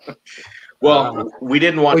 Well, we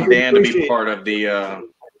didn't want Dan to be part of the.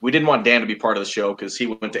 We didn't want Dan to be part of the show because he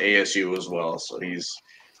went to ASU as well, so he's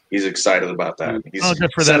excited about that. He's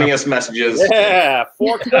sending us messages. Yeah,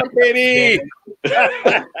 fork up, baby.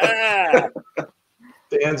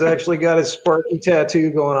 Dan's actually got his Sparky tattoo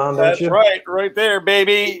going on. That's right there,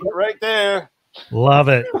 baby, right there. Love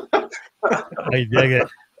it. I dig it.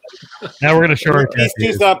 Now we're gonna show our These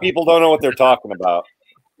Tucson people don't know what they're talking about.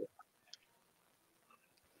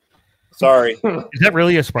 Sorry. Is that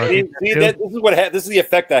really a Sparky? This is the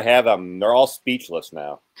effect I have on them. They're all speechless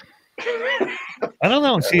now. I don't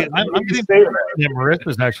know. See, I'm getting that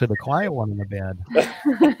Marissa's actually the quiet one in the band.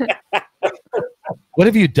 What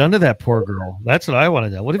have you done to that poor girl? That's what I want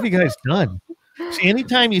to know. What have you guys done? See,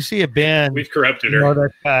 anytime you see a band, we've corrupted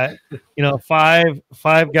her.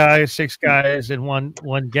 Five guys, 6 guys, and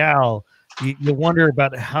one gal. You wonder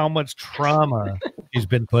about how much trauma she's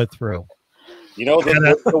been put through. You know,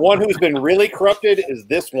 the one who's been really corrupted is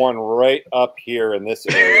this one right up here in this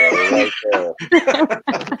area, right there.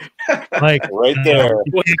 Mike, right there.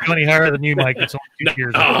 You can't go any higher than you, Mike. It's only 2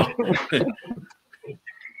 years old.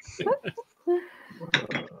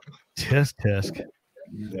 Tisk.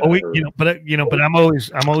 But I'm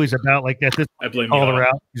always about like that. This I blame called you. her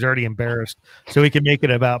out. He's already embarrassed, so we can make it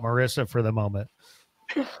about Marissa for the moment.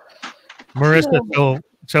 Marissa,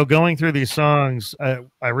 so going through these songs,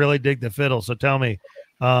 I really dig the fiddle. So tell me,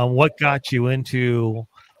 what got you into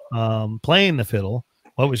playing the fiddle?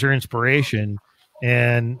 What was your inspiration?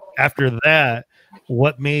 And after that,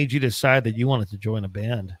 what made you decide that you wanted to join a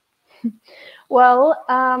band? Well,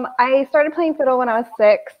 I started playing fiddle when I was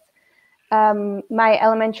 6. My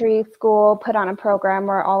elementary school put on a program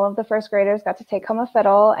where all of the first graders got to take home a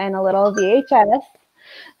fiddle and a little VHS.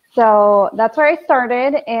 So that's where I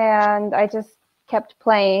started, and I just kept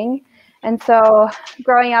playing. And so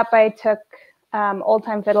growing up, I took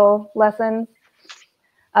old-time fiddle lessons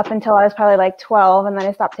up until I was probably like 12, and then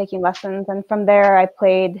I stopped taking lessons. And from there, I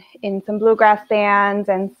played in some bluegrass bands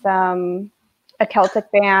and a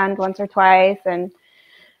Celtic band once or twice. And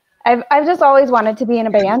I've just always wanted to be in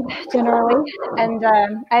a band, generally. And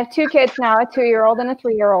I have 2 kids now, a 2-year-old and a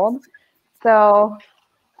 3-year-old. So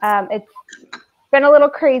it's been a little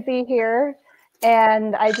crazy here.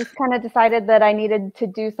 And I just kind of decided that I needed to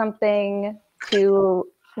do something to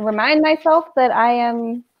remind myself that I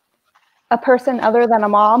am a person other than a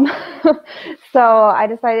mom. So I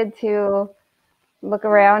decided to look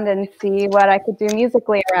around and see what I could do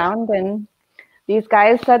musically around. And these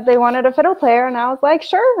guys said they wanted a fiddle player, and I was like,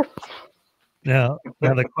 sure. Now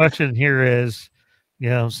the question here is,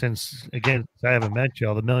 since again I haven't met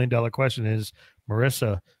y'all, the $1 million question is,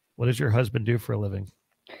 Marissa, what does your husband do for a living?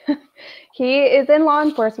 He is in law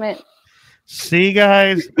enforcement. See,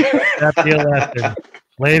 guys, that's the lesson.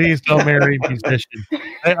 Ladies, don't marry musicians.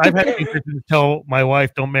 I've had musicians tell my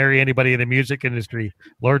wife, don't marry anybody in the music industry.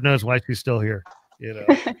 Lord knows why she's still here.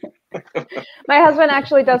 My husband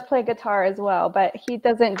actually does play guitar as well, but he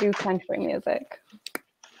doesn't do country music.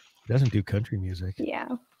 Doesn't do country music. Yeah.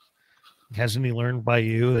 Hasn't he learned by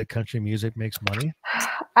you that country music makes money?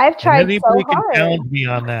 I've tried so Anybody can hard. challenge me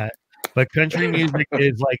on that. But country music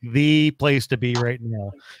is like the place to be right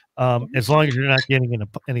now. As long as you're not getting into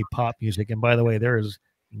any pop music. And by the way, there is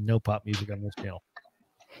no pop music on this channel.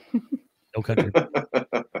 No country.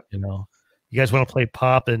 You guys want to play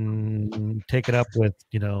pop and take it up with,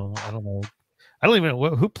 I don't know. I don't even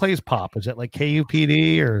know who plays pop. Is it like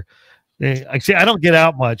KUPD or I don't get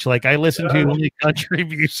out much. Like I listen to only country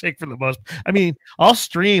music for the most. I mean, I'll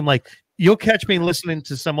stream. Like you'll catch me listening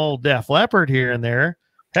to some old Def Leppard here and there.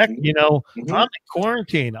 Heck, I'm in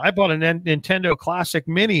quarantine. I bought a Nintendo Classic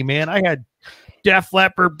Mini, man. I had Def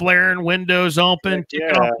Leppard blaring, windows open,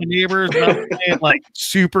 ticking off the neighbors, and I'm playing like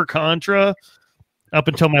Super Contra up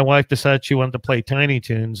until my wife decided she wanted to play Tiny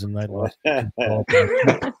Toons, and I lost. Hey,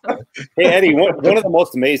 Eddie, one of the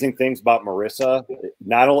most amazing things about Marissa,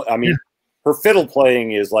 her fiddle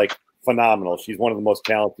playing is like phenomenal. She's one of the most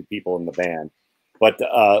talented people in the band. But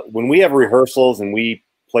when we have rehearsals and we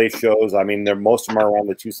play shows, most of them are around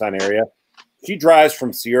the Tucson area. She drives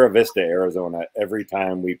from Sierra Vista, Arizona every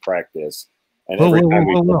time we practice. And every time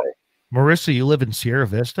we play. Marissa, you live in Sierra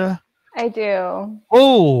Vista? I do.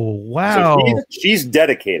 Oh, wow. So she's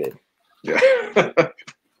dedicated.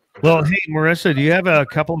 Well, hey, Marissa, do you have a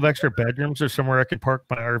couple of extra bedrooms or somewhere I could park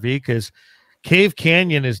my RV? Because Cave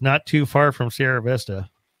Canyon is not too far from Sierra Vista.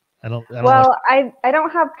 I don't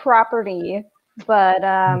don't have property, but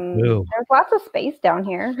there's lots of space down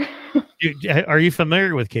here. Are you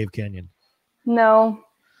familiar with Cave Canyon? No.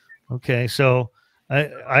 Okay, so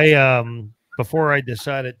I before I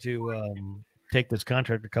decided to take this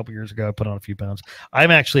contract a couple years ago, I put on a few pounds.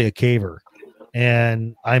 I'm actually a caver,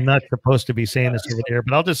 and I'm not supposed to be saying this over there,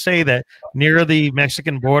 but I'll just say that near the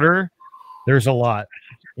Mexican border, there's a lot,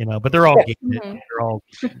 but they're all gated. They're all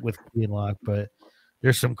with key and lock, but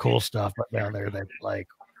there's some cool stuff down there that's like,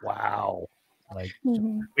 wow. Like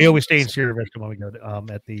we always stay in Sierra Vista when we go to,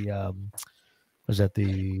 at the was that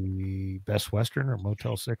the Best Western or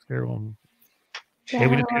Motel 6 there? Hey,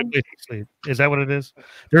 we didn't have a place to sleep. Is that what it is?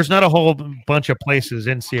 There's not a whole bunch of places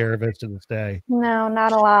in Sierra Vista to stay. No,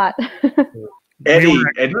 not a lot. Eddie,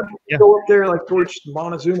 go up there like towards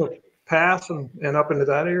Montezuma Pass and up into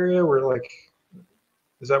that area where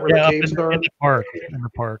is that where the caves are? In the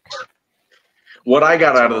park. What I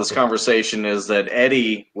got out of this conversation is that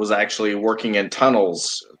Eddie was actually working in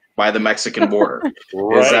tunnels by the Mexican border.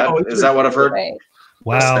 Right. Is that what I've heard? Right.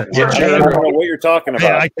 Wow. I don't know what you're talking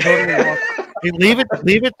about. Hey, leave it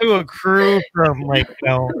to a crew from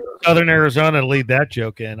Southern Arizona to lead that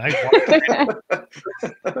joke in. All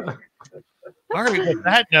right, with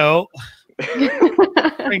that note,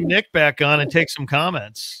 bring Nick back on and take some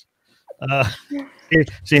comments.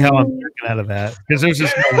 See how I'm working out of that, because there's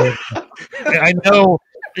just no way. I know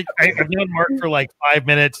I've known Mark for like 5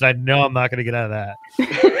 minutes, and I know I'm not going to get out of that.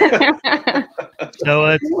 So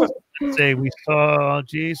let's say we saw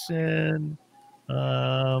Jason,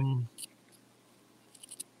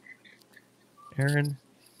 Aaron.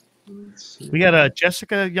 We got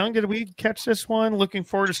Jessica Young. Did we catch this one? Looking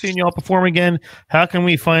forward to seeing you all perform again. How can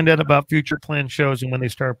we find out about future planned shows and when they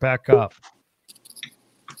start back up?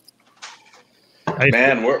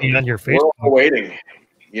 Man, we're on your Facebook. We're all waiting.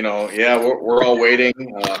 We're all waiting.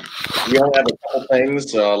 We only have a couple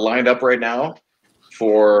things lined up right now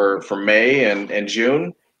for May and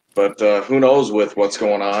June, but who knows with what's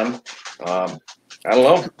going on. I don't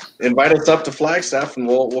know. Invite us up to Flagstaff and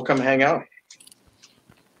we'll come hang out.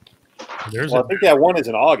 I think that one is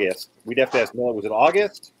in August. We'd have to ask Miller. Was it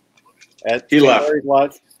August? He left.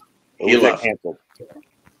 Lodge? He left. Canceled.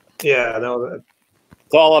 Yeah, no.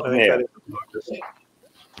 It's all up in the air.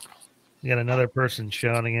 You got another person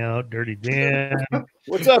shouting out, Dirty Dan.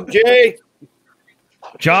 What's up, Jay?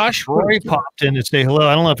 Josh Roy popped in to say hello.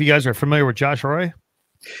 I don't know if you guys are familiar with Josh Roy.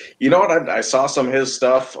 You know what? I saw some of his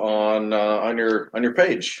stuff on your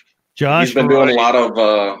page. Josh, he's been doing a lot of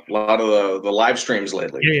the live streams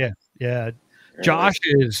lately. Yeah. Josh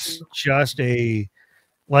is just a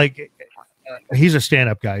he's a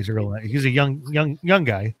stand-up guy. He's a young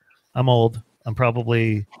guy. I'm old. I'm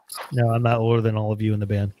probably I'm not older than all of you in the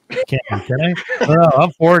band. Can I? No, I'm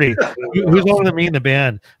 40. Who's older than me in the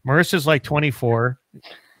band? Marissa's like 24.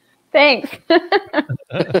 Thanks.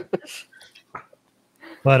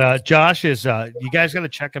 But Josh is you guys got to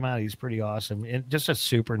check him out. He's pretty awesome and just a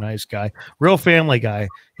super nice guy, real family guy.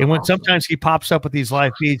 And when sometimes he pops up with these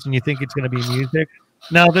live feeds and you think it's going to be music.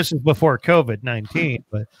 Now this is before COVID-19,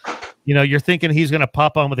 but you're thinking he's going to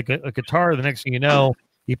pop on with a guitar. The next thing you know,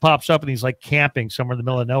 he pops up and he's like camping somewhere in the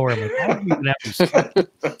middle of nowhere. I'm like, how do you even have these?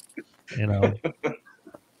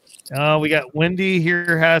 We got Wendy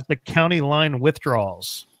here has the county line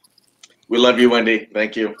withdrawals. We love you, Wendy.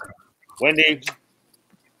 Thank you, Wendy.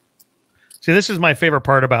 See, this is my favorite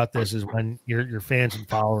part about this is when your fans and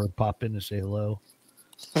followers pop in to say hello.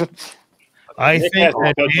 Nick has a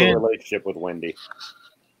special relationship with Wendy.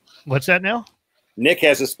 What's that now? Nick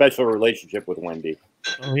has a special relationship with Wendy.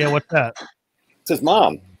 Oh, yeah, what's that? It's his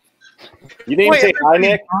mom. You didn't say hi,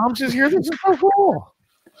 Nick? Mom's is here. This is so cool.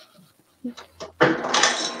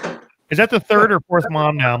 Is that the third or fourth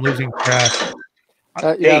mom now? I'm losing track.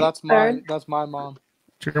 Yeah, that's my mom.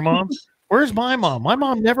 It's your mom? Where's my mom? My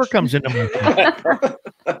mom never comes into my phone.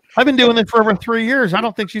 I've been doing this for over 3 years. I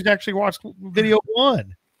don't think she's actually watched video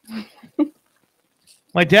 1.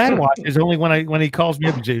 My dad watches only when he calls me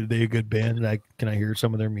up and says, "Are they a good band? Can I hear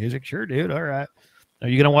some of their music?" Sure, dude. All right. Are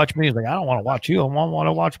you gonna watch me? He's like, I don't want to watch you. I want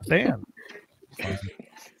to watch the band.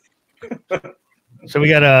 So we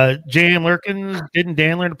got Jan Lurkins. Didn't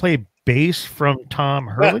Dan learn to play bass from Tom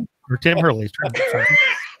Hurley or Tim Hurley?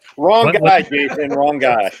 Wrong guy, Jason. Wrong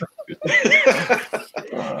guy.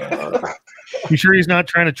 You sure he's not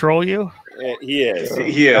trying to troll you? He is.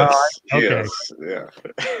 He is. Okay. He is. Yeah.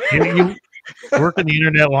 You work on the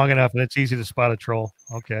internet long enough, and it's easy to spot a troll.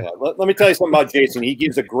 Okay. Yeah, let me tell you something about Jason. He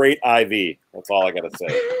gives a great IV. That's all I got to say.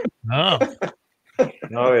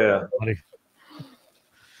 Oh yeah. Buddy.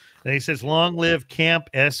 And he says, "Long live Camp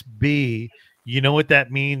SB." You know what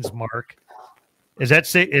that means, Mark? Is that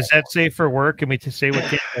safe for work? Can we say what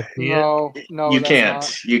Camp SB is? No. You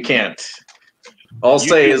can't. You can't. All I'll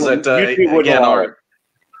say is that again,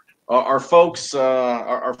 our folks,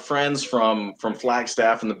 our friends from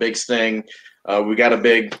Flagstaff and the Big Sting, we got a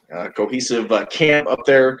big cohesive camp up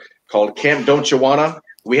there called Camp Don't You Wanna.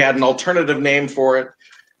 We had an alternative name for it.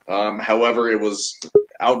 However, it was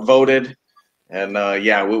outvoted, and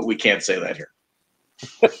we can't say that here.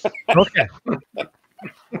 Okay.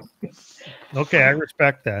 Okay, I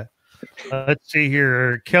respect that. Let's see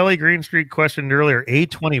here. Kelly Greenstreet questioned earlier,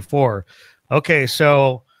 A24. Okay,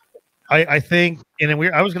 so I think, and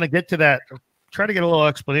I was going to get to that, try to get a little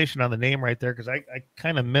explanation on the name right there, because I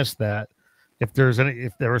kind of missed that. If there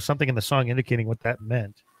was something in the song indicating what that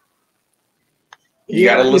meant. You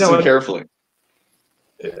got to listen carefully.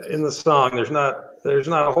 In the song, there's not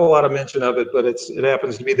a whole lot of mention of it, but it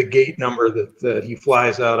happens to be the gate number that he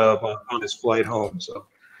flies out of on his flight home. So,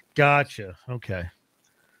 gotcha. Okay,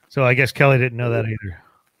 so I guess Kelly didn't know that either.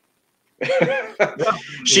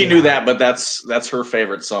 She knew that, but that's her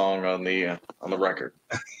favorite song on the record.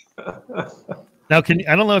 Now, I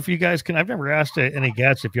don't know if you guys can. I've never asked any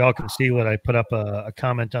guests if y'all can see what I put up a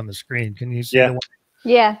comment on the screen. Can you see? Yeah.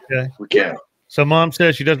 Yeah. We can. So Mom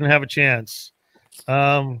says she doesn't have a chance.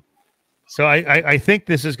 So I think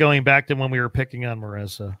this is going back to when we were picking on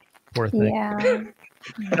Marissa. Poor thing.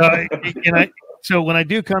 Yeah. So when I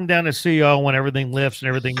do come down to see y'all when everything lifts and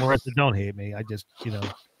everything, Marissa, don't hate me. I just,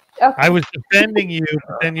 Okay. I was defending you,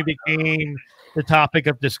 but then you became the topic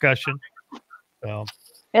of discussion. So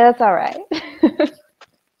Yeah, that's all right.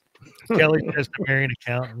 Kelly says to marry an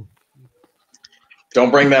accountant.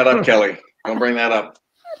 Don't bring that up, Kelly. Don't bring that up.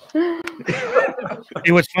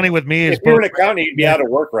 See, what's funny with me is if you're an accountant, you'd be out of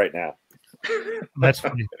work right now. That's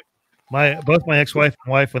funny. Both my ex-wife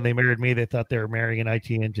and wife, when they married me, they thought they were marrying an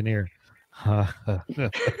IT engineer. All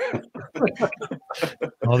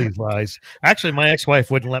these lies. Actually, my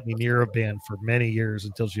ex-wife wouldn't let me near a band for many years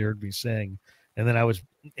until she heard me sing, and then I was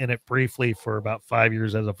in it briefly for about 5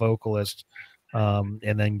 years as a vocalist, and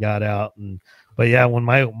then got out. But yeah, when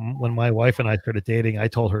my wife and I started dating, I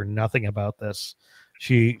told her nothing about this.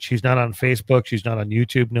 She's not on Facebook, she's not on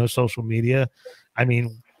YouTube, no social media. I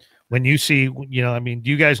mean, when you see, do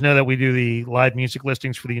you guys know that we do the live music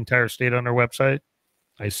listings for the entire state on our website?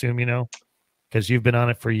 I assume you know, because you've been on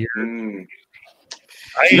it for years.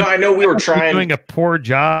 I know we were doing a poor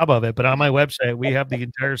job of it, but on my website we have the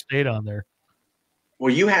entire state on there.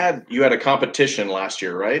 Well, you had a competition last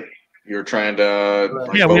year, right? You're trying to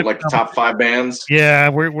Yeah, vote like the top 5 bands. Yeah,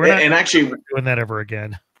 we're not and actually doing that ever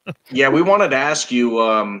again. Yeah, we wanted to ask you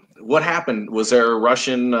what happened. Was there a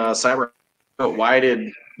Russian cyber? Why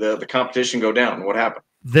did the competition go down? What happened?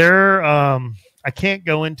 There, I can't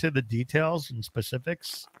go into the details and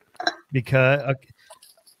specifics because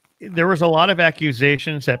there was a lot of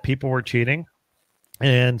accusations that people were cheating.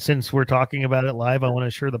 And since we're talking about it live, I want to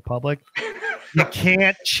assure the public you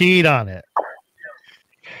can't cheat on it.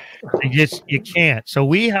 You can't. So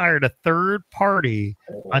we hired a third party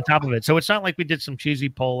on top of it. So it's not like we did some cheesy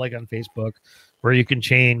poll like on Facebook where you can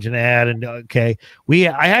change and add and okay.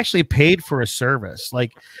 I actually paid for a service.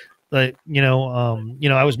 Like I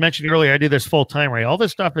was mentioning earlier, I do this full time, right? All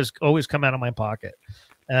this stuff has always come out of my pocket.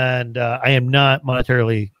 And I am not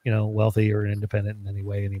monetarily, wealthy or independent in any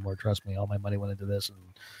way anymore. Trust me, all my money went into this, and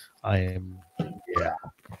I am, yeah.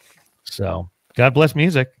 So God bless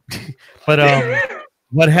music. But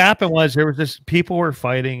what happened was there was this people were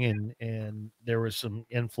fighting, and there was some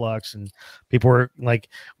influx, and people were like,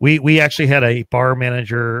 we actually had a bar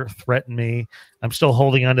manager threaten me. I'm still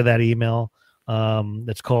holding on to that email.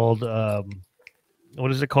 That's called what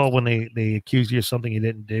is it called when they accuse you of something you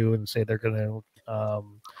didn't do and say they're going to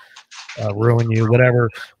ruin you, whatever.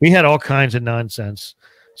 We had all kinds of nonsense.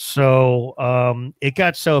 So it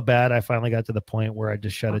got so bad, I finally got to the point where I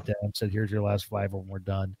just shut it down and said, here's your last 5 and we're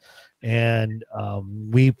done. And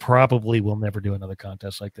we probably will never do another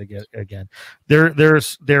contest like that again.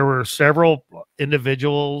 There were several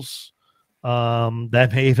individuals that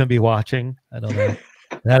may even be watching, I don't know,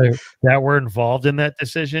 that were involved in that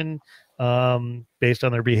decision based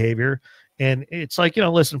on their behavior. And it's like,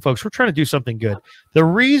 listen, folks, we're trying to do something good. The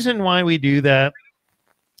reason why we do that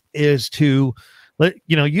is to let,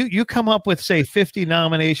 you come up with, say, 50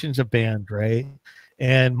 nominations of bands, right?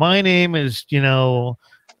 And my name is, John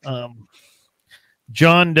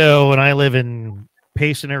Doe, and I live in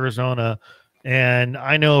Payson, Arizona, and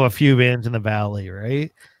I know a few bands in the Valley,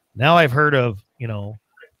 right? Now I've heard of,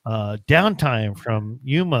 Downtime from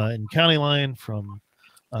Yuma and County Line from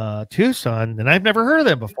Tucson, and I've never heard of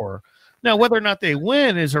them before. Now, whether or not they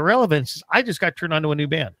win is irrelevant. I just got turned on to a new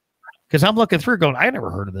band because I'm looking through going, I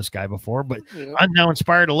never heard of this guy before, but yeah. I'm now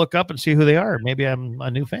inspired to look up and see who they are. Maybe I'm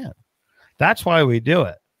a new fan. That's why we do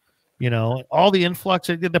it. All the influx.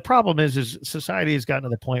 The problem is society has gotten to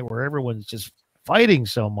the point where everyone's just fighting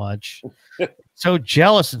so much, so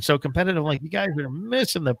jealous and so competitive. Like, you guys are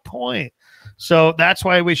missing the point. So that's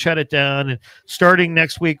why we shut it down. And starting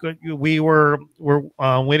next week, we're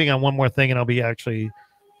waiting on one more thing, and I'll be actually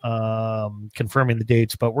confirming the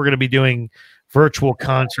dates, but we're going to be doing virtual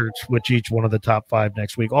concerts with each one of the top 5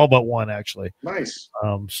 next week, all but one, actually. Nice.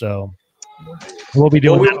 So we'll be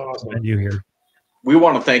doing you here. We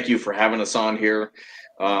want to thank you for having us on here.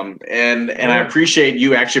 And I appreciate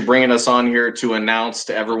you actually bringing us on here to announce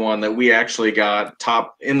to everyone that we actually got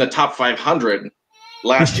in the top 500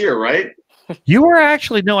 last year, right? You were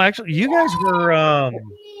actually, you guys were,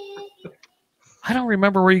 I don't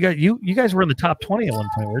remember where you guys were in the top 20 at one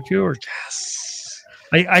point, weren't you? Or yes.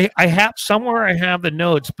 I have somewhere, I have the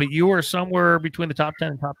notes, but you were somewhere between the top 10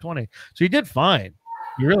 and top 20. So you did fine.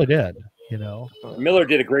 You really did, Miller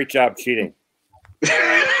did a great job cheating.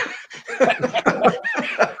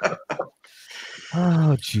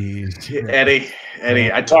 Oh, geez. Eddie,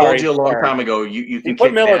 I told you a long time ago, you can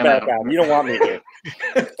put Miller back on. You don't want me here.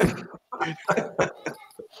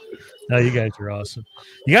 No, you guys are awesome.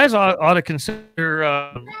 You guys ought to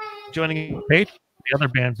consider joining the other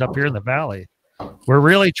bands up here in the Valley. We're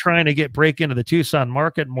really trying to break into the Tucson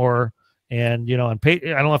market more. And, I don't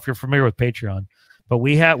know if you're familiar with Patreon, but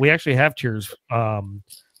we actually have tiers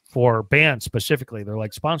for bands specifically. They're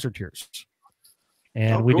like sponsor tiers.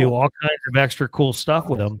 And we do all kinds of extra cool stuff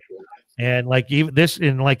with them. And like even this,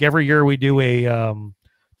 like every year we do a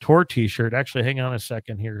tour t-shirt. Actually, hang on a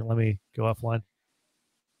second here. Let me go offline.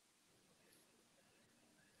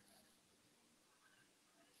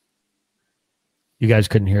 You guys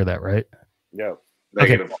couldn't hear that, right? No.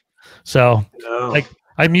 Negative. Okay. So, like,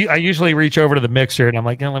 I usually reach over to the mixer and I'm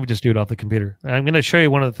like, let me just do it off the computer. And I'm going to show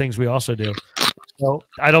you one of the things we also do. So,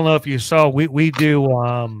 I don't know if you saw, we do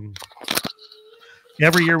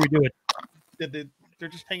every year we do it. They're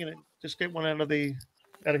just hanging it. Just get one out of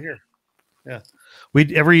here. Yeah.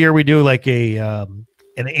 Every year we do like an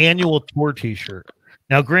annual tour t-shirt.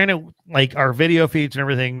 Now, granted, like our video feeds and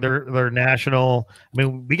everything, they're national. I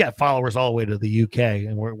mean, we got followers all the way to the UK,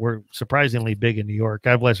 and we're surprisingly big in New York.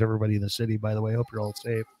 God bless everybody in the city, by the way. I hope you're all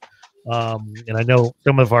safe. And I know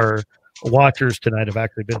some of our watchers tonight have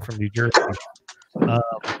actually been from New Jersey.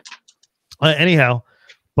 Anyhow,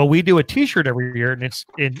 but we do a T-shirt every year, and it's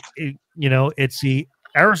the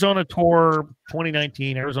Arizona Tour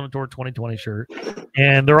 2019, Arizona Tour 2020 shirt,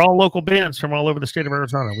 and they're all local bands from all over the state of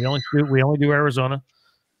Arizona. We only do Arizona,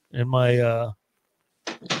 and my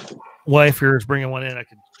wife here is bringing one in. I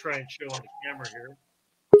can try and show on the camera here.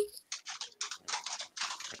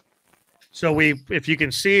 So if you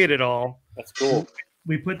can see it at all, that's cool.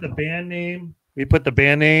 We put the band name. We put the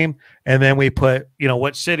band name, and then we put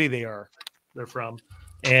what city they're from.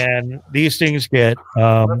 And these things get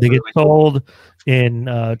sold in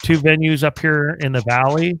 2 venues up here in the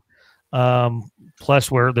valley, plus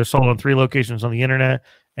where they're sold on 3 locations on the internet.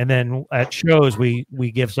 And then at shows, we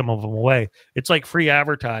give some of them away. It's like free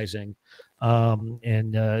advertising.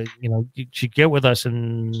 You should get with us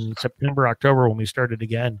in September, October when we started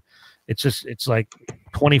again. It's like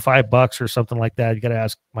 $25 or something like that. You got to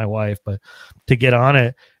ask my wife, but to get on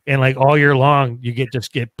it, and like all year long, you get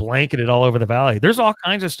blanketed all over the valley. There's all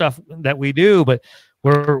kinds of stuff that we do, but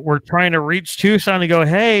we're trying to reach Tucson and go,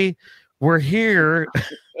 hey, we're here.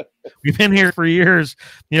 We've been here for years,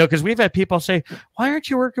 because we've had people say, why aren't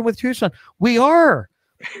you working with Tucson? We are.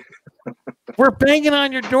 We're banging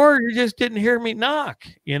on your door. You just didn't hear me knock.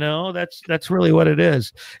 That's really what it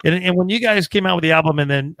is. And when you guys came out with the album, and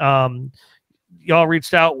then y'all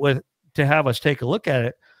reached out to have us take a look at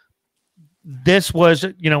it, this was,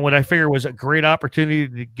 what I figured was a great opportunity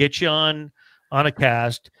to get you on a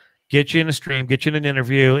cast, get you in a stream, get you in an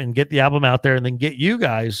interview, and get the album out there, and then get you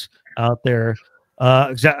guys out there.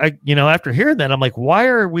 After hearing that, I'm like, why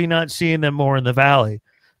are we not seeing them more in the valley?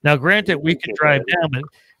 Now, granted, we could drive down,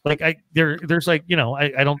 but there's I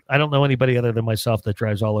don't know anybody other than myself that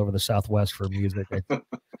drives all over the Southwest for music.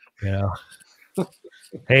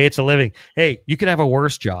 Hey, it's a living. Hey, you could have a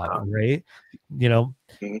worse job, right?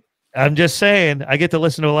 I'm just saying, I get to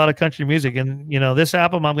listen to a lot of country music, and this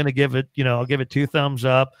album, I'm going to give it, I'll give it 2 thumbs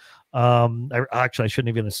up. I shouldn't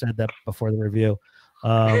even have said that before the review,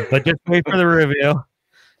 but just wait for the review.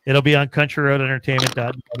 It'll be on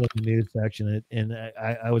countryroadentertainment.net in the news section, and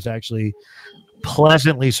I was actually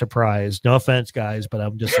pleasantly surprised. No offense, guys, but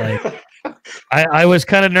I'm just like, I was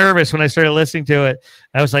kind of nervous when I started listening to it.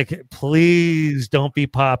 I was like, please don't be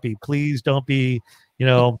poppy. Please don't be,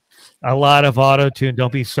 a lot of auto-tune.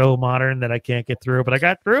 Don't be so modern that I can't get through. But I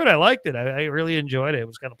got through it. I liked it. I really enjoyed it. It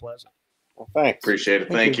was kind of pleasant. Well, thanks. Appreciate it.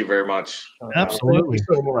 Thank you very much. Absolutely. Thank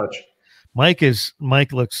you so much.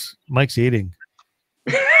 Mike's eating.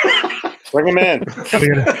 Bring him in.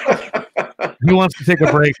 Who wants to take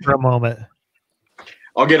a break for a moment?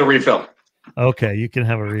 I'll get a refill. Okay, you can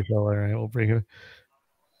have a refill. All right, we'll bring it.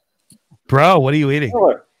 Bro, what are you eating?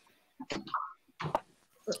 You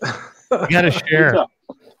got to share.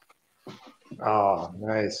 Oh,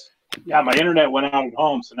 nice. Yeah, my internet went out at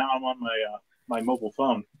home, so now I'm on my mobile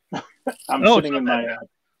phone. I'm sitting in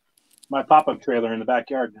my pop-up trailer in the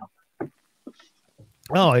backyard now.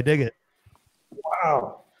 Oh, I dig it.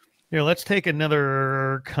 Wow. Here, let's take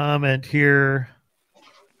another comment here.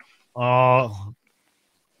 Oh,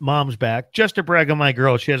 Mom's back. Just to brag on my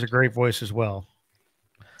girl, she has a great voice as well.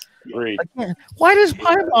 Great. Why does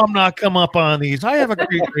my mom not come up on these? I have a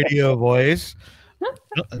great radio voice.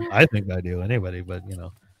 I think I do. Anybody, but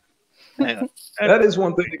that is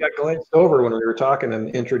one thing that got glanced over when we were talking and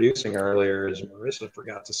introducing her earlier. Is Marissa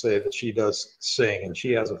forgot to say that she does sing and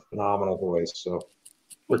she has a phenomenal voice. So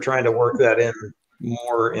we're trying to work that in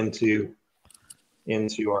more into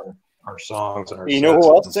our songs and our. You know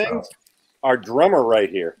who else sings? Our drummer right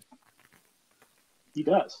here. He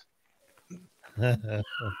does.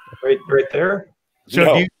 right there. So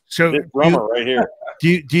no, this drummer right here.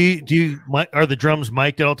 Do you are the drums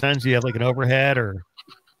mic'd at all times? Do you have like an overhead, or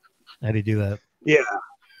how do you do that?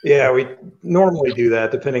 Yeah, we normally do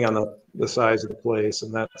that depending on the size of the place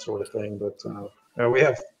and that sort of thing. But we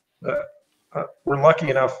have we're lucky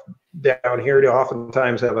enough down here to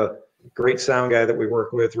oftentimes have a great sound guy that we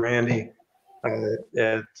work with, Randy,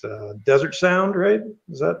 at Desert Sound, right?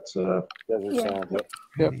 Is that Desert Sound?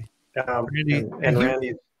 Yep. Randy's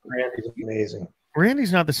amazing.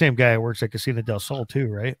 Randy's not the same guy who works at Casino del Sol too,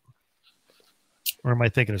 right? Or am I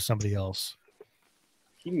thinking of somebody else?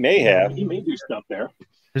 He may have. He may do stuff there.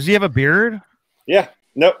 Does he have a beard? Yeah.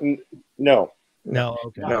 No. No.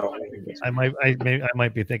 Okay. No. I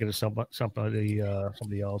might be thinking of somebody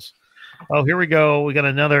else. Oh, here we go. We got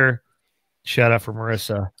another shout out for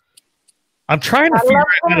Marissa. I'm trying to figure out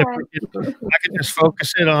if I can just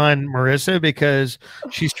focus it on Marissa because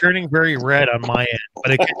she's turning very red on my end,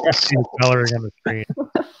 but I can't see the coloring on the screen.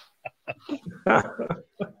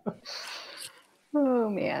 Oh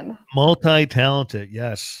man. Multi-talented,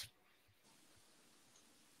 yes.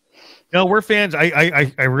 No, we're fans.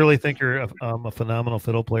 I really think you're a phenomenal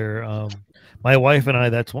fiddle player. my wife and I,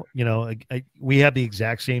 that's, you know, we have the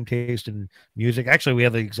exact same taste in music. Actually, we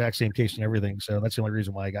have the exact same taste in everything. So that's the only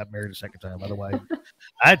reason why I got married a second time. Otherwise,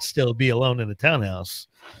 I'd still be alone in the townhouse.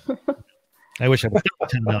 I wish I was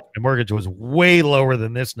still my mortgage was way lower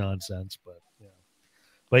than this nonsense,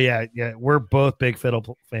 but yeah, we're both big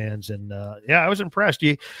Fiddle fans, and I was impressed.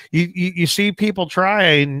 You see people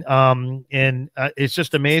trying, and it's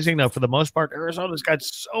just amazing. Though for the most part, Arizona's got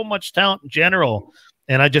so much talent in general,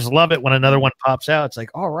 and I just love it when another one pops out. It's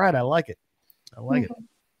like, all right, I like it.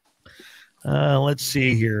 Let's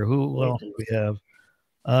see here. Who else do we have?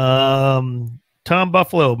 Tom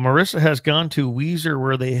Buffalo. Marissa has gone to Weezer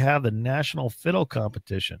where they have the National Fiddle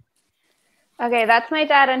Competition. Okay, that's my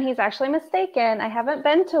dad, and he's actually mistaken. I haven't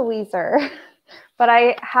been to Weezer, but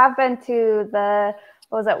I have been to the,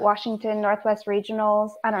 what was it, Washington Northwest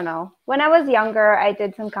Regionals? I don't know. When I was younger, I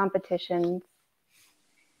did some competitions.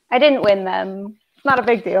 I didn't win them. It's not a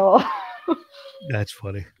big deal. That's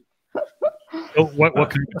funny. So what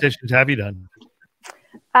competitions have you done?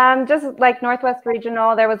 Just like Northwest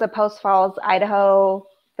Regional. There was a Post Falls, Idaho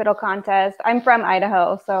fiddle contest. I'm from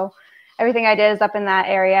Idaho, so everything I did is up in that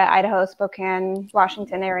area, Idaho, Spokane,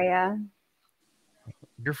 Washington area.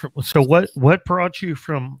 You're from, so what brought you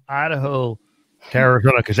from Idaho to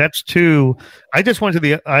Arizona? Because that's two. I just went to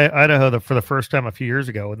the Idaho for the first time a few years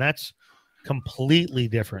ago, and that's completely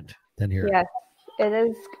different than here. Yes, it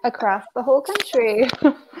is across the whole country.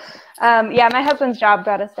 My husband's job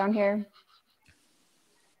got us down here.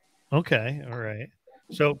 Okay, all right.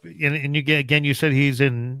 So, and you again, you said he's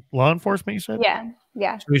in law enforcement. You said,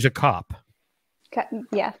 yeah. So he's a cop.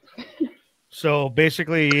 Yeah. So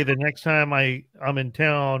basically, the next time I'm in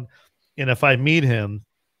town, and if I meet him,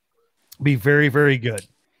 be very, very good.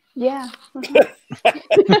 Yeah.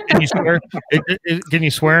 Can you swear? Can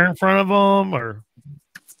you swear in front of him, or?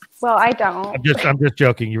 Well, I don't. I'm just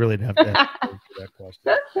joking. You really don't have to answer that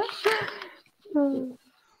question.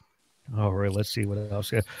 All right, let's see what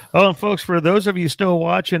else. Oh, and folks, for those of you still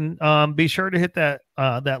watching, be sure to hit that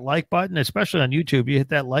like button, especially on YouTube. You hit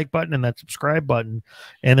that like button and that subscribe button,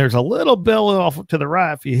 and there's a little bell off to the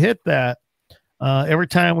right. If you hit that, every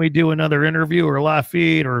time we do another interview or live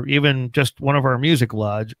feed, or even just one of our music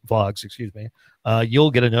vlogs,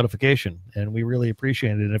 you'll get a notification, and we really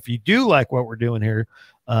appreciate it. And if you do like what we're doing here,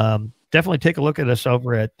 definitely take a look at us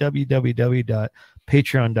over at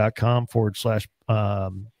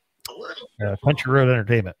www.patreon.com/. Country Road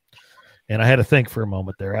Entertainment. And I had to think for a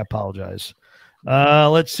moment there. I apologize.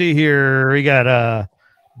 Let's see here. We got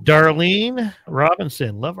Darlene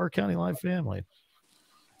Robinson. Love our County Live family.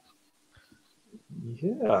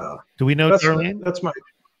 Yeah. Do we know Darlene? That's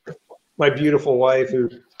my beautiful wife who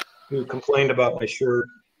complained about my shirt.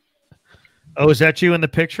 Oh, is that you in the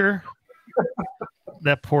picture?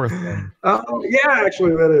 That poor thing. Yeah,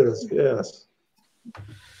 actually that is. Yes.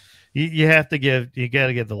 You got to give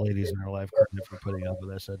the ladies in our life credit for putting up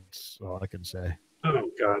with us. That's all I can say. Oh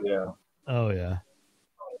God, yeah. Oh yeah.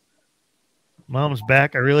 Mom's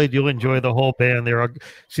back. I really do enjoy the whole band.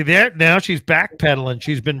 See that now she's backpedaling.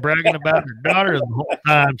 She's been bragging about her daughter the whole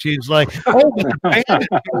time. She's like, "Oh, but the band is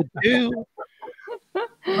good too."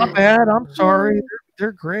 Not bad. I'm sorry.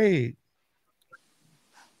 They're great.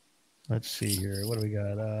 Let's see here. What do we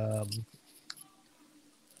got?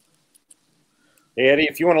 Hey, Eddie,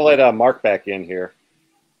 if you want to let Mark back in here,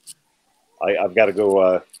 I've got to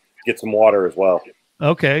go get some water as well.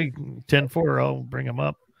 Okay, 10-4. I'll bring him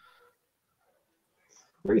up.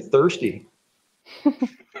 Very thirsty.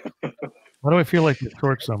 Why do I feel like to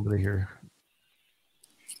short somebody here?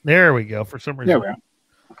 There we go. For some reason. Yeah,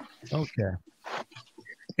 okay.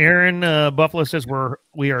 Aaron Buffalo says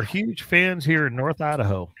we are huge fans here in North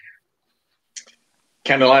Idaho.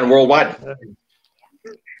 County Line Worldwide.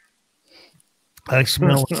 I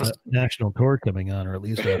smell a national tour coming on, or at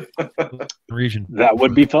least a region. That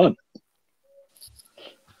would be fun.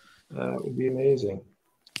 That would be amazing.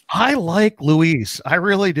 I like Louise. I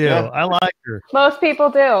really do. Yeah. I like her. Most people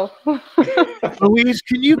do. Louise,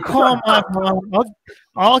 can you call my mom?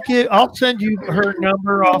 I'll send you her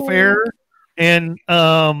number off air. And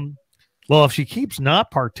well, if she keeps not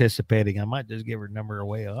participating, I might just give her number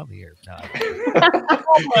away on the air. No.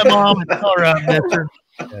 Call my mom and tell her I miss her.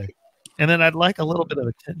 Okay. And then I'd like a little bit of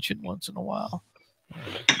attention once in a while.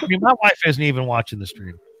 I mean, my wife isn't even watching the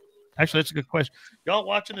stream. Actually, that's a good question. Y'all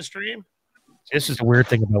watching the stream? This is a weird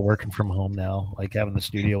thing about working from home now, like having the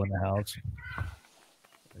studio in the house.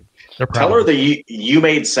 Tell her that you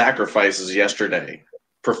made sacrifices yesterday,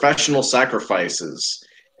 professional sacrifices,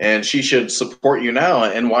 and she should support you now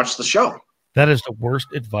and watch the show. That is the worst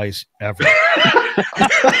advice ever.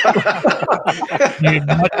 You're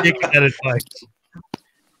not taking that advice.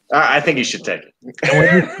 I think you should take it.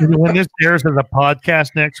 When this airs as a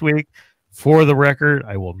podcast next week, for the record,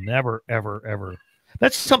 I will never, ever, ever.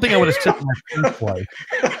 That's something I would have said to my first wife.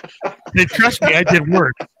 Trust me, I did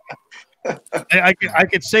worse. I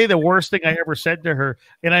could say the worst thing I ever said to her,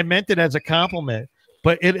 and I meant it as a compliment,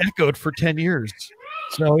 but it echoed for 10 years.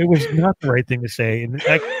 So it was not the right thing to say. And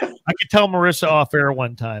I could tell Marissa off air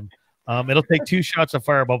one time. It'll take 2 shots of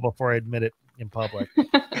Fireball before I admit it in public.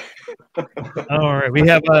 All right. We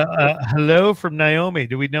have a hello from Naomi.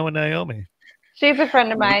 Do we know a Naomi? She's a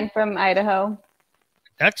friend of mine from Idaho.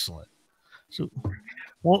 Excellent. So,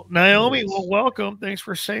 well, Naomi, well, welcome. Thanks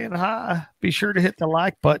for saying hi. Be sure to hit the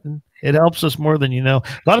like button. It helps us more than you know.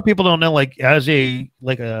 A lot of people don't know, like as a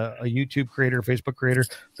YouTube creator, Facebook creator,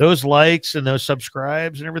 those likes and those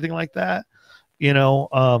subscribes and everything like that,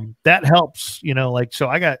 that helps, like, so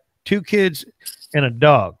I got 2 kids and a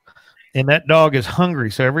dog, and that dog is hungry.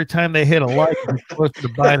 So every time they hit a like, I'm supposed to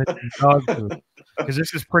buy it dog food, because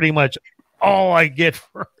this is pretty much all I get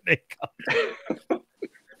for an income.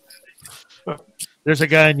 There's a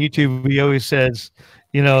guy on YouTube, he always says,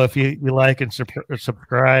 if you like and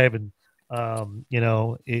subscribe, and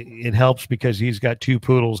it helps, because he's got 2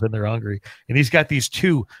 poodles and they're hungry, and he's got these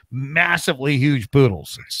 2 massively huge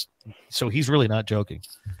poodles. So he's really not joking.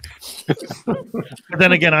 But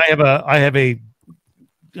then again, I have a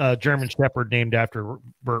German Shepherd named after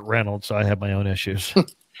Burt Reynolds, so I have my own issues.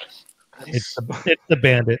 It's the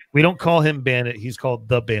Bandit. We don't call him Bandit; he's called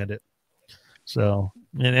the Bandit. So,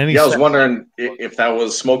 I was wondering if that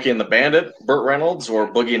was Smokey and the Bandit, Burt Reynolds,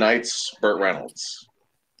 or Boogie Nights, Burt Reynolds.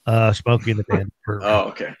 Smokey and the Bandit. Oh,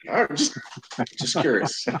 okay. All right, just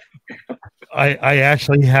curious. I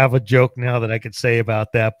actually have a joke now that I could say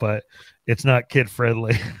about that, but it's not kid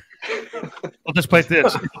friendly. I'll just play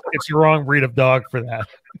this. It's the wrong breed of dog for that.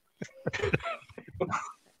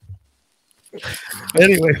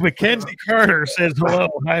 Anyway, Mackenzie Carter says hello.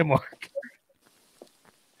 Hi, Mark.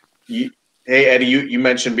 Hey, Eddie, you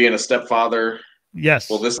mentioned being a stepfather. Yes.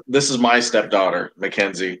 Well, this is my stepdaughter,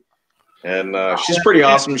 Mackenzie, and she's pretty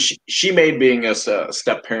awesome. She made being a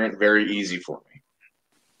step parent very easy for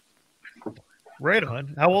me. Right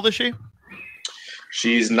on. How old is she?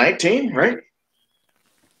 She's 19, right?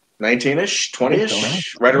 19-ish,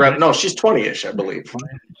 20-ish, right around. No, she's 20-ish, I believe.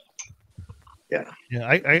 Yeah.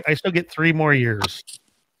 I still get 3 more years.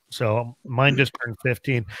 So mine just turned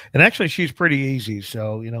 15, and actually she's pretty easy.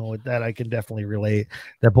 So, with that, I can definitely relate.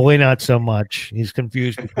 The boy, not so much. He's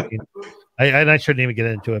confused between, I shouldn't even get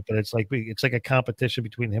into it, but it's like a competition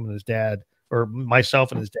between him and his dad, or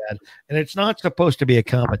myself and his dad. And it's not supposed to be a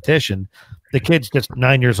competition. The kid's just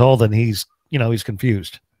 9 years old, and he's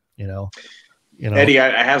confused, Eddie,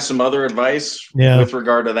 I have some other advice with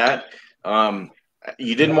regard to that.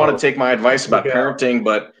 You didn't want to take my advice about parenting,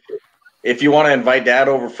 but if you want to invite dad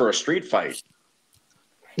over for a street fight,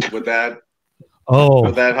 would that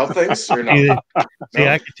help things or no? See,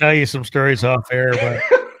 I could tell you some stories off air, but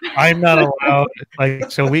I'm not allowed.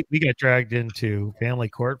 So we got dragged into family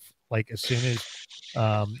court. Like as soon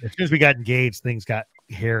as we got engaged, things got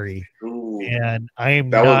hairy. Ooh, and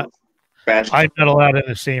I'm not allowed in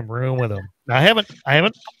the same room with him. Now, I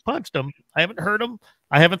haven't punched him. I haven't hurt him.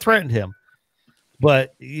 I haven't threatened him.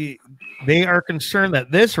 But they are concerned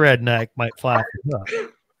that this redneck might flash up.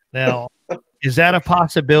 Now, is that a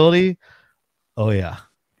possibility? Oh yeah,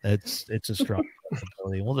 it's a strong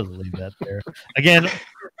possibility. We'll just leave that there. Again,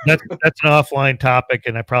 that's an offline topic,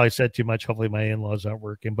 and I probably said too much. Hopefully, my in-laws aren't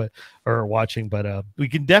working, or watching. But we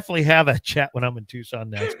can definitely have a chat when I'm in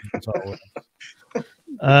Tucson next.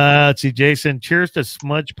 Let's see, Jason. Cheers to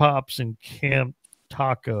Smudge Pops and Camp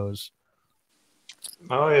Tacos.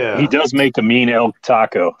 Oh yeah, he does make a mean elk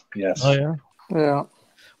taco. Yes. Oh yeah. Yeah.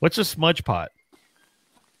 What's a smudge pot?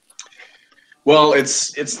 Well,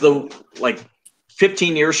 it's the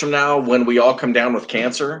 15 years from now when we all come down with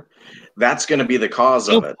cancer. That's going to be the cause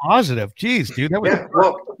of it. Positive. Jeez, dude. That was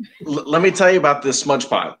well, let me tell you about this smudge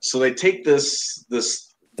pot. So they take this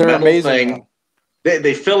They're metal amazing. thing.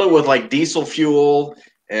 They fill it with like diesel fuel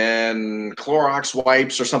and Clorox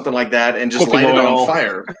wipes or something like that, and just light it on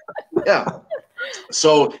fire. Yeah.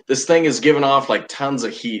 So this thing is giving off like tons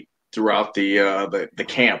of heat throughout the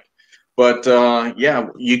camp. But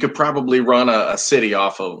you could probably run a city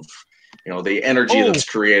off of the energy that's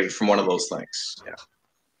created from one of those things. Yeah.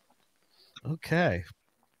 Okay.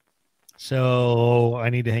 So I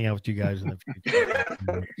need to hang out with you guys in the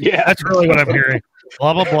future. Yeah, that's really what I'm hearing.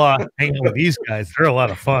 Blah blah blah. Hang out with these guys. They're a lot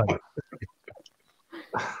of fun.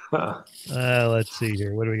 Let's see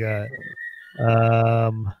here. What do we got?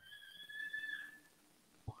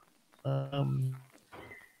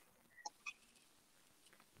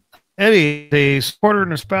 Eddie, a supporter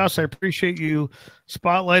and a spouse. I appreciate you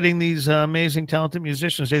spotlighting these amazing, talented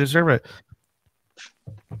musicians. They deserve it.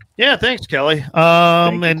 Yeah, thanks, Kelly.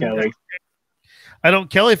 Thank you, And Kelly.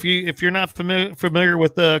 Kelly, if you're not familiar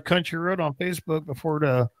with Country Road on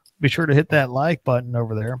Facebook, be sure to hit that like button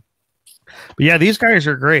over there. But yeah, these guys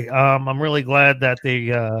are great. I'm really glad that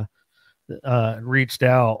they reached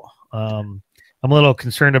out. I'm a little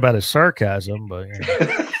concerned about his sarcasm, but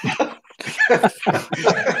but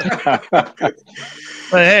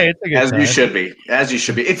hey, it's a good as time. you should be. As you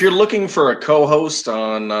should be. If you're looking for a co-host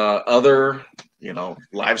on other,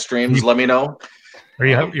 live streams, let me know. Are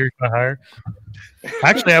you're going to hire?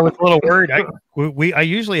 Actually, I was a little worried. I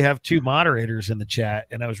usually have 2 moderators in the chat,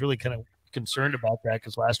 and I was really kind of concerned about that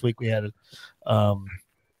because last week we had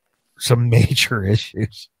some major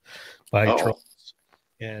issues by trolls,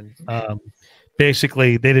 and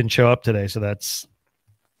basically they didn't show up today. So that's.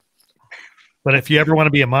 But if you ever want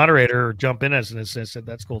to be a moderator or jump in as an assistant,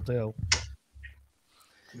 that's cool too.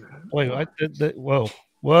 Wait, I did that. Whoa!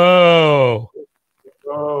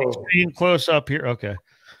 Being close up here. Okay.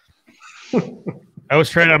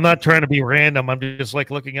 I'm not trying to be random. I'm just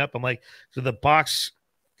like looking up. I'm like, so the box,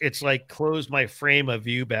 it's like closed my frame of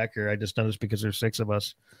view back here. I just noticed because there's 6 of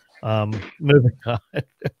us. Moving on.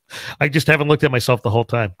 I just haven't looked at myself the whole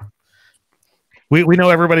time. We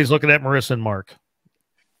know everybody's looking at Marissa and Mark.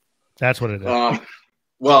 That's what it is.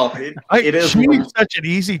 Well, it is. She's such an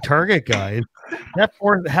easy target, guy.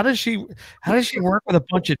 How does she work with a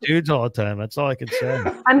bunch of dudes all the time? That's all I can say.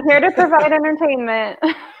 I'm here to provide entertainment.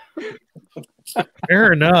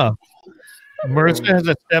 Fair enough. Marissa has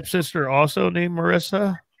a stepsister also named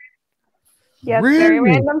Marissa. Yes, really? very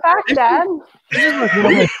random fact, Dad.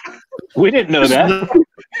 We didn't know that.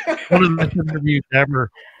 One of the best interviews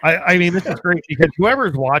ever. I mean, this is great because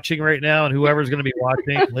whoever's watching right now and whoever's going to be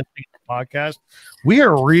watching and listening to the podcast, we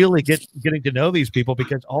are really getting to know these people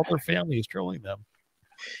because all their family is trolling them.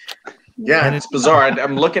 Yeah, and it's bizarre.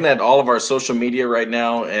 I'm looking at all of our social media right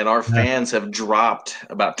now, and our fans have dropped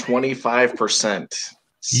about 25%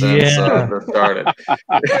 since they started.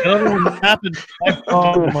 I don't know what happened. I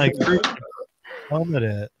saw my group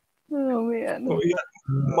plummeted. Oh man. Well, we got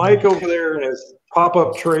Mike over there in his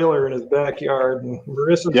pop-up trailer in his backyard, and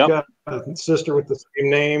Marissa's got a sister with the same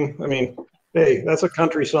name. I mean, hey, that's a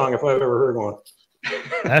country song if I've ever heard one.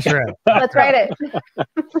 That's right. Let's write it.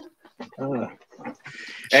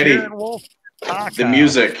 Eddie, the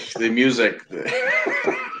music.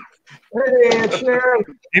 Hey, Sharon.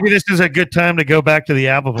 Maybe this is a good time to go back to the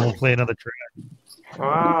album and play another track.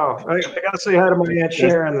 Wow. I got to say hi to my Aunt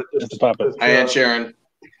Sharon. Hi, Aunt Sharon.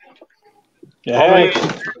 Yeah, hey.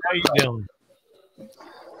 How you doing?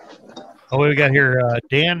 Oh, we got here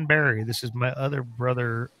Dan Barry. This is my other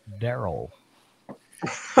brother, Daryl.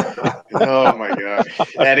 Oh my God,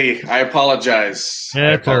 Eddie, I apologize.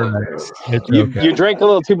 Yeah, it's all right. You drank a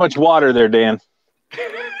little too much water there, Dan.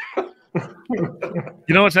 You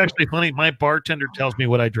know what's actually funny? My bartender tells me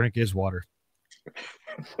what I drink is water.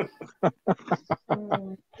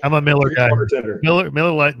 I'm a Miller guy.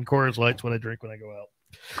 Miller Lite and Coors Light's what I drink when I go out.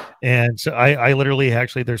 And so I literally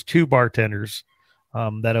there's 2 bartenders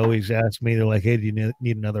that always ask me. They're like, "Hey, do you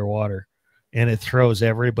need another water?" And it throws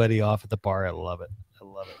everybody off at the bar. I love it.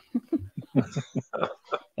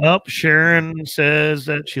 Oh, Sharon says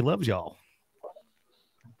that she loves y'all.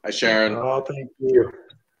 Hi, Sharon. Oh, thank you.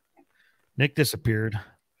 Nick disappeared.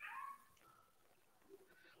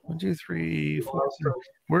 1, 2, 3, 4.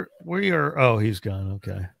 We are. Oh, he's gone.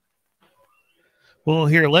 Okay. Well,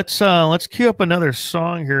 here let's cue up another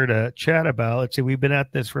song here to chat about. Let's see. We've been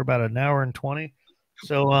at this for about an hour and 20.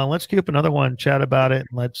 So let's cue up another one, chat about it,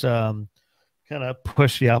 and let's kind of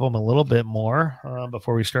push the album a little bit more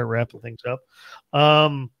before we start wrapping things up.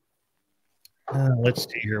 Let's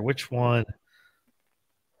see here. Which one?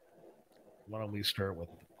 Why don't we start with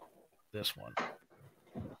this one?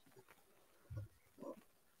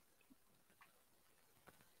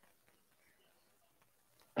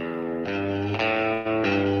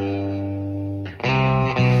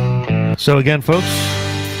 So again, folks,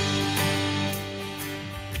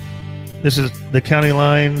 this is the County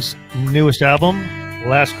Line's newest album,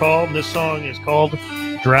 Last Call. This song is called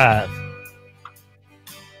Drive.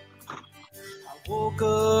 I woke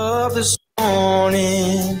up this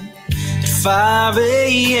morning at 5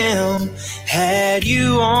 a.m. Had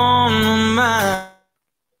you on my mind.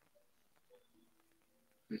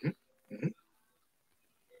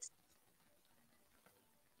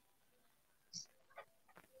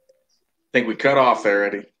 I think we cut off there,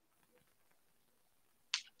 Eddie.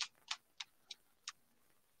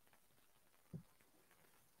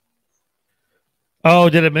 Oh,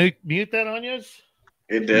 did it mute that on you?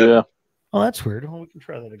 It did. Yeah. Oh, that's weird. Well, we can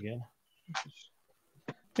try that again.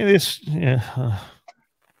 Yeah.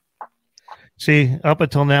 See, up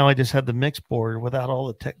until now, I just had the mix board without all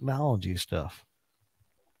the technology stuff.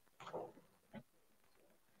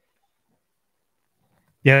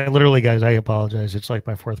 Yeah, literally, guys, I apologize. It's like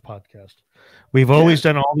my 4th podcast. We've always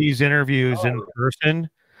done all these interviews in person,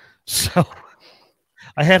 so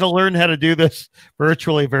I had to learn how to do this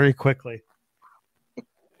virtually very quickly.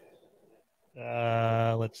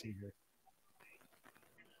 Let's see here.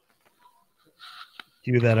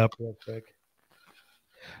 Cue that up real quick.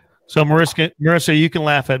 So, Marissa, you can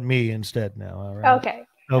laugh at me instead now. All right?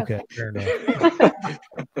 Okay. Fair enough.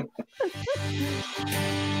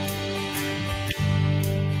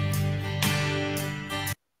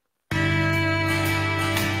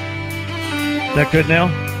 Is that good now?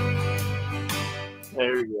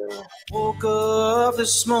 There you go. Woke up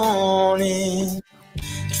this morning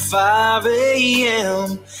at 5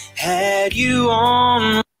 a.m. Had you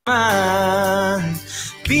on my mind.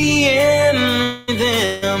 Being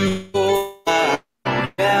them.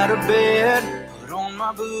 Out of bed, put on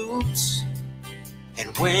my boots,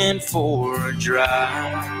 and went for a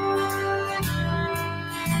drive.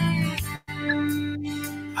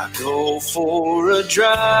 I go for a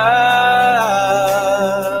drive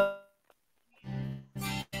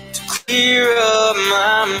to clear up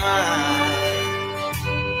my mind,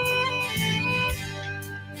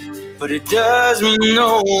 but it does me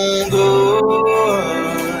no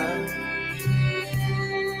good,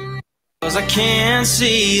 'cause I can't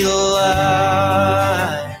see the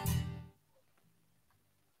light.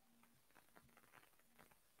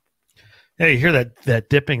 Hey, you hear that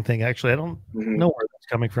dipping thing? Actually, I don't know where that's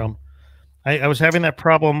coming from. I was having that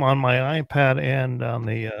problem on my iPad and on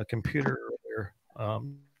the computer earlier.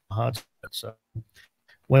 Hotspot. So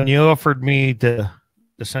when you offered me to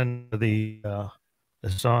send the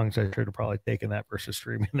songs, I should have probably taken that versus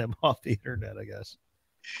streaming them off the internet, I guess.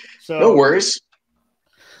 So no worries.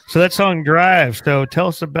 So that song Drive. So tell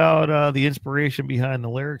us about the inspiration behind the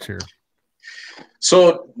lyrics here.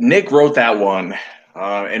 So Nick wrote that one,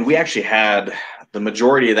 and we actually had the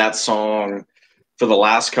majority of that song for the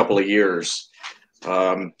last couple of years.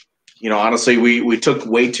 Honestly, we took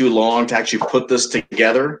way too long to actually put this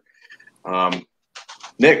together.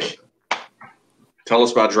 Nick, tell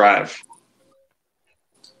us about Drive.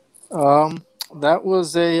 That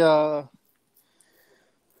was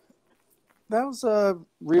a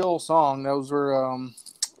real song. Those were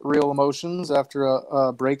real emotions after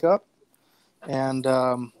a breakup. And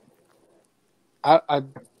I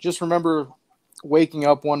just remember waking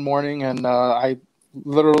up one morning and I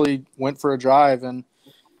literally went for a drive and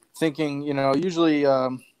thinking, usually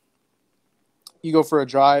you go for a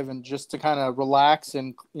drive and just to kind of relax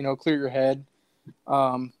and, clear your head.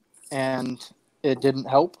 And it didn't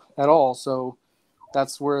help at all. So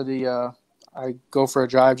that's where I go for a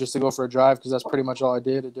drive just to go for a drive, because that's pretty much all I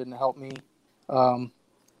did. It didn't help me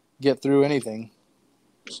get through anything.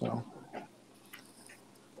 So,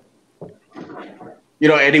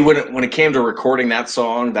 Eddie, when it came to recording that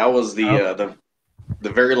song, that was the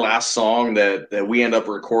very last song that we end up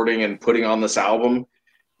recording and putting on this album.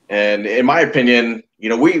 And in my opinion,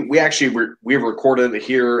 we actually we recorded it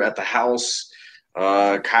here at the house.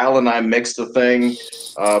 Kyle and I mixed the thing,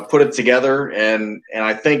 put it together, and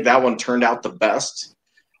I think that one turned out the best.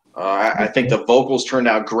 I think the vocals turned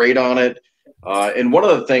out great on it. And one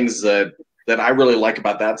of the things that I really like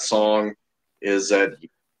about that song is that,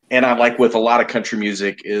 and I like with a lot of country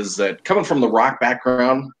music, is that coming from the rock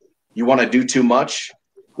background, you want to do too much.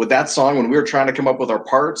 With that song, when we were trying to come up with our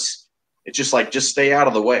parts, it's just like, just stay out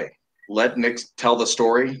of the way. Let Nick tell the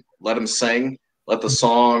story. Let him sing. Let the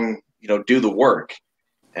song, do the work.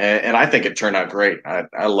 And I think it turned out great.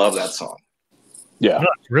 I love that song. Yeah, no,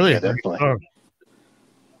 it's really definitely.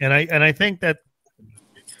 And I think that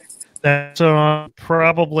song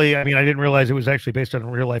probably, I didn't realize it was actually based on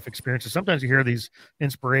real life experiences. Sometimes you hear these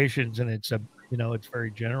inspirations and it's it's very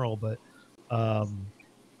general, but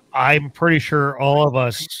I'm pretty sure all of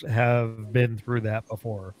us have been through that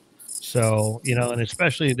before. So, and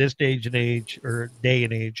especially this day and age,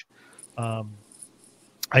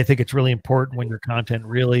 I think it's really important when your content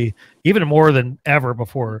really, even more than ever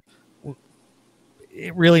before,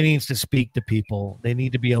 it really needs to speak to people. They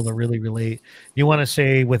need to be able to really relate. You want to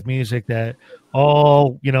say with music that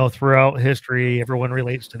all, throughout history, everyone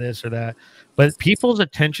relates to this or that, but people's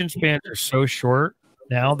attention spans are so short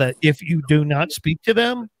now that if you do not speak to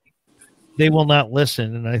them, they will not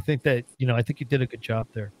listen. And I think that, I think you did a good job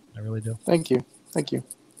there. I really do. Thank you.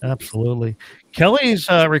 Absolutely. Kelly's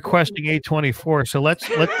requesting 824. So let's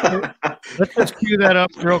just cue that up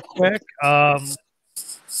real quick.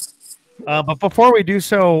 But before we do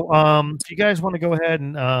so, if you guys want to go ahead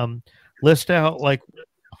and list out, like,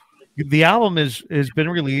 the album has been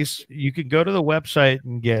released. You can go to the website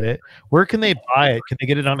and get it. Where can they buy it? Can they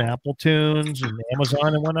get it on Apple Tunes and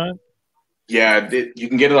Amazon and whatnot? Yeah, you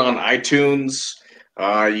can get it on iTunes.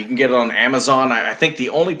 You can get it on Amazon. I think the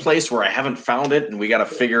only place where I haven't found it, and we got to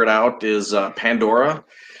figure it out, is Pandora.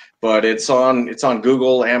 But it's on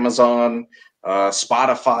Google, Amazon,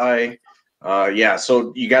 Spotify. Yeah,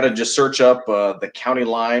 so you got to just search up the County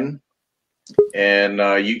Line,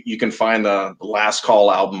 and you can find the Last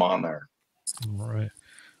Call album on there. All right.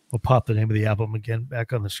 We'll pop the name of the album again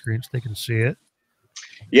back on the screen so they can see it.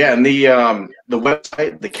 Yeah, and the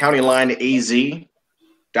website,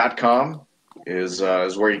 thecountylineaz.com, is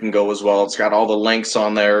where you can go as well. It's got all the links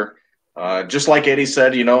on there. Just like Eddie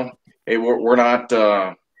said, you know, hey, we're not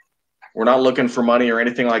looking for money or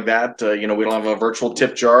anything like that. You know, we don't have a virtual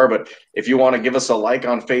tip jar, but if you want to give us a like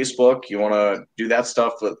on Facebook, you want to do that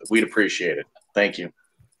stuff, we'd appreciate it. Thank you.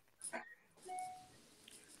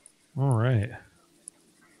 All right.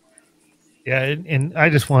 Yeah, and I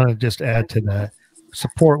just want to just add to that.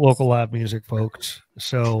 Support local live music, folks.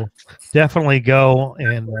 So definitely go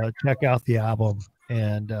and check out the album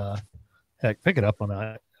and heck, pick it up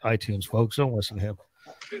on iTunes, folks. Don't listen to him.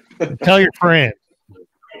 Tell your friends.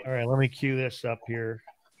 All right, let me cue this up here.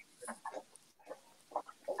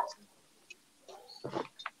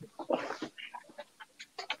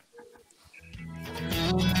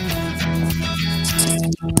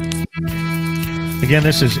 Again,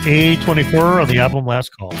 this is A24 on the album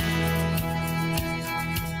Last Call.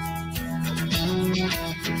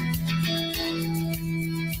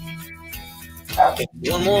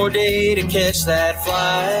 One more day to catch that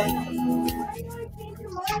flight.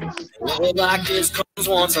 Love like this comes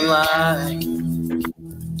once in life.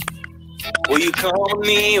 Will you come with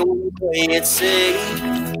me? Will you play it safe?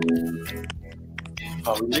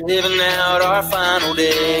 Are we living out our final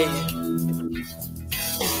day?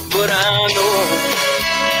 But I know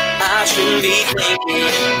I shouldn't be thinking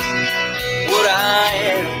what I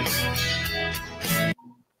am.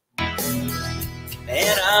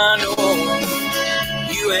 And I know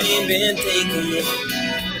you ain't been thinking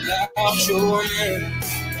about your man.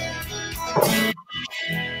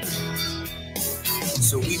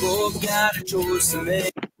 So we both got a choice to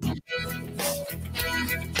make. You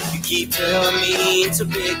keep telling me it's a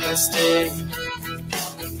big mistake.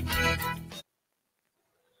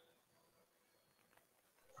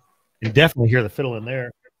 You definitely hear the fiddle in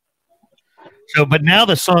there. So, but now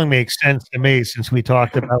the song makes sense to me since we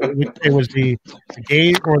talked about it was the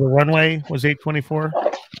gate or the runway was 824.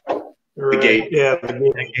 The gate, yeah,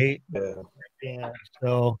 The gate. Yeah.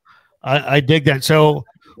 So I dig that. So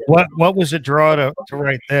what was the draw to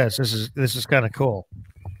write this? This is kind of cool.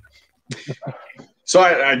 So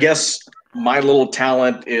I guess my little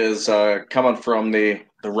talent is coming from the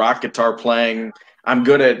rock guitar playing. I'm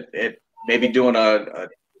good at maybe doing a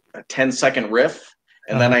 10-second riff,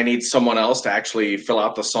 and then I need someone else to actually fill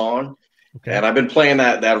out the song. Okay. And I've been playing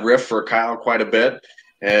that riff for Kyle quite a bit.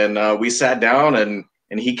 And we sat down and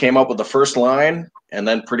he came up with the first line and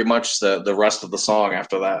then pretty much the rest of the song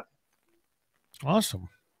after that. Awesome.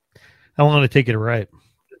 How long did it take you to write?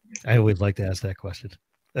 I always like to ask that question.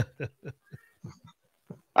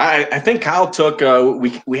 I think Kyle took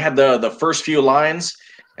we had the first few lines,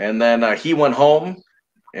 and then he went home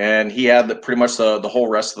and he had pretty much the whole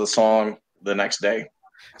rest of the song the next day.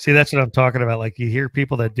 See, that's what I'm talking about. Like, you hear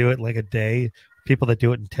people that do it like a day, people that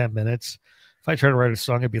do it in 10 minutes. If I try to write a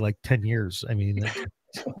song, it'd be like 10 years. I mean,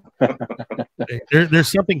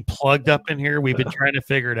 there's something plugged up in here. We've been trying to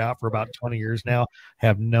figure it out for about 20 years now.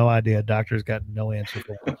 Have no idea. Doctor's got no answer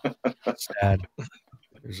for it. It's sad.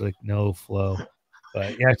 There's like no flow.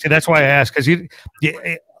 But yeah, see, that's why I asked, because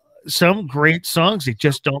some great songs, they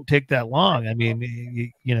just don't take that long. I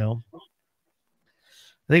mean, you know, I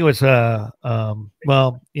think it was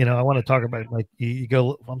well, you know, I want to talk about, like, you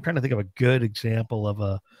go, I'm trying to think of a good example of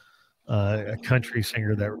a country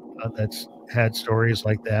singer that's had stories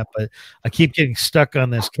like that, but I keep getting stuck on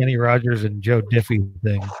this Kenny Rogers and Joe Diffie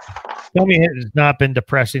thing. Tell me it has not been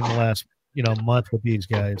depressing the last month with these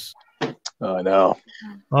guys. Oh, I know.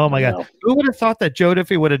 Oh my God. Who would have thought that Joe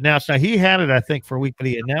Diffie would announce? Now, he had it, I think, for a week, but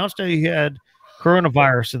he announced that he had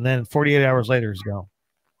coronavirus, and then 48 hours later he's gone.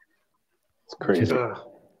 It's crazy. All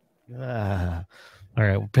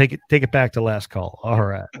right, we'll take it back to Last Call. All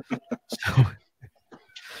right. So,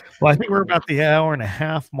 well, I think we're about the hour and a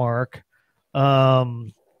half mark.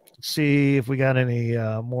 Let's see if we got any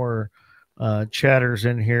more chatters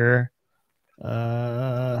in here.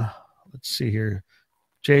 Let's see here.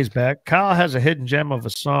 Jay's back. Kyle has a hidden gem of a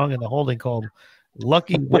song in the holding called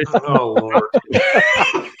Lucky Witch. Oh Lord.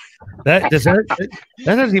 That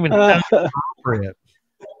doesn't even sound appropriate.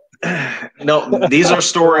 No, these are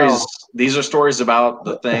stories. These are stories about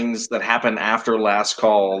the things that happened after last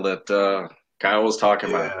call that Kyle was talking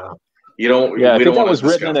about. You don't. Yeah, I we think don't that was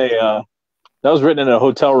written in a that was written in a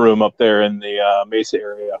hotel room up there in the Mesa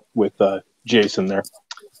area with Jason there.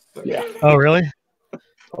 Yeah. Oh, really?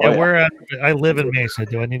 Oh, yeah, I live in Mesa.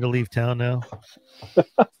 Do I need to leave town now?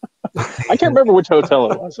 I can't remember which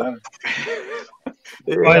hotel it was. Probably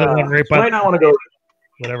the one right by. Might not want to go.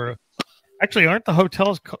 Whatever. Actually, aren't the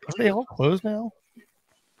hotels? Are they all closed now?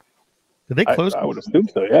 Did they close? I would assume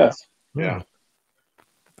so. Yeah. Yeah.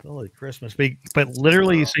 Holy Christmas! But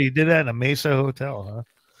literally, so you did that in a Mesa hotel, huh?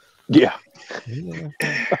 Yeah.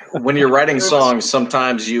 When you're writing songs,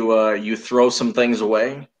 sometimes you throw some things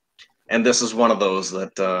away, and this is one of those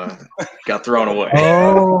that got thrown away.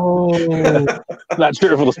 Oh, Not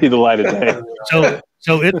sure if it'll see the light of day.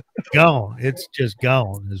 So it's gone. It's just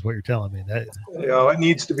gone, is what you're telling me. That It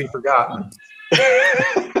needs to be forgotten.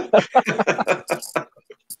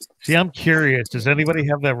 See, I'm curious. Does anybody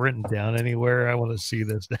have that written down anywhere? I want to see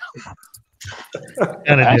this now.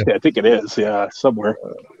 Actually, I think it is. Yeah, somewhere.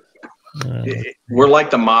 We're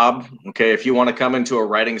like the mob. Okay, if you want to come into a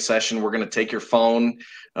writing session, we're going to take your phone.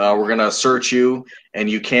 We're going to search you, and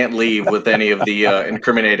you can't leave with any of the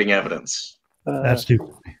incriminating evidence. That's too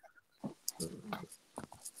funny.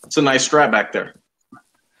 It's a nice strap back there.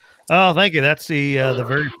 Oh, thank you. That's the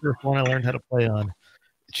very first one I learned how to play on.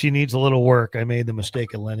 She needs a little work. I made the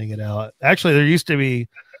mistake of lending it out. Actually, there used to be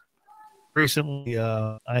recently.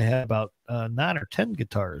 I had about 9 or 10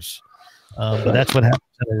 guitars, but that's what happens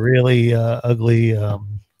in a really ugly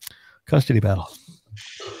custody battle.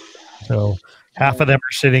 So half of them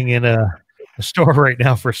are sitting in a store right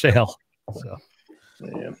now for sale. So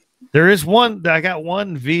there is one. I got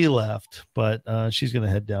one V left, but she's going to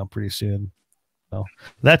head down pretty soon. So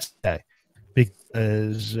that's okay.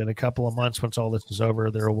 Because in a couple of months, once all this is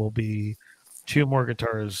over, there will be 2 more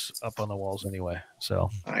guitars up on the walls anyway. So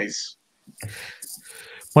nice.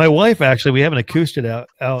 My wife, actually, we have an acoustic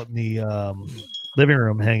out in the living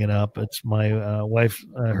room hanging up. It's my wife.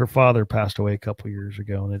 Her father passed away a couple of years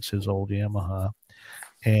ago, and it's his old Yamaha.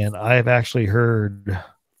 And I've actually heard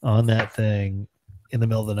on that thing in the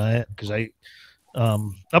middle of the night because I,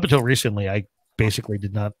 up until recently, I basically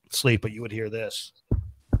did not sleep, but you would hear this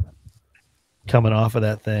coming off of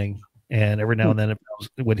that thing, and every now and then it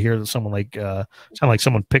would hear someone sound like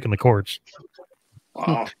someone picking the chords.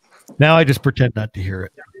 Wow. Now I just pretend not to hear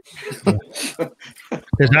it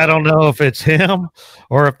because I don't know if it's him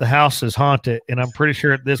or if the house is haunted, and I'm pretty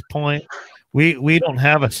sure at this point we don't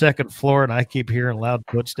have a second floor, and I keep hearing loud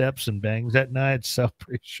footsteps and bangs at night, so I'm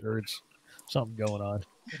pretty sure it's something going on.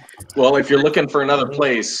 Well, if you're looking for another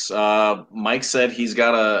place, Mike said he's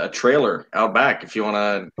got a trailer out back if you want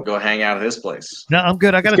to go hang out at his place. No, I'm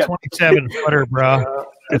good. I got a 27 footer, bro.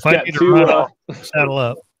 If I need to run up, saddle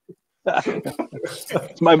up.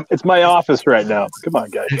 It's my office right now. Come on,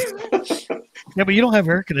 guys. Yeah, but you don't have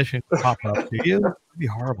air conditioning pop up, do you? That'd be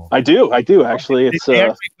horrible. I do actually. It's they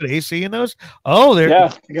actually put AC in those. Oh, there.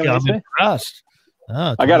 Yeah, I'm impressed.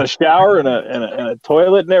 Oh, I got a shower and a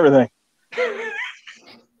toilet and everything.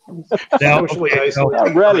 Now,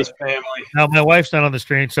 I'm ready. Family. Now, my wife's not on the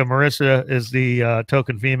stream, so Marissa is the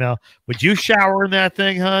token female. Would you shower in that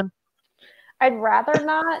thing, hon? I'd rather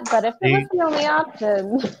not, but if it was the only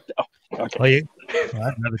option. Okay. Well,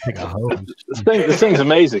 I'd rather take a hose. This thing's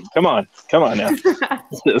amazing. Come on now.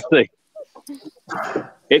 This thing.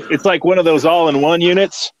 It's like one of those all-in-one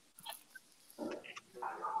units.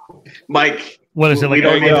 Mike, what is it like?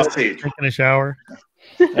 Taking a shower.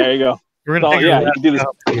 There you go. We're gonna you can do this.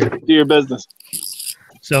 Do your business.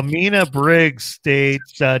 So Mina Briggs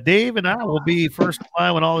states, Dave and I will be first in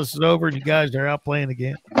line when all this is over, and you guys are out playing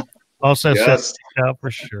again. Also, yes. Out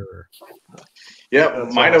for sure. Yeah,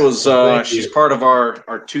 Mina was. She's part of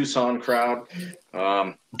our Tucson crowd.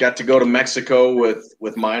 Got to go to Mexico with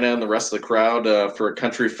Mina and the rest of the crowd for a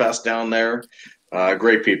country fest down there.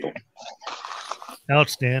 Great people.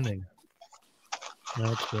 Outstanding.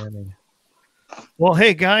 Well,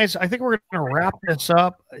 hey guys, I think we're going to wrap this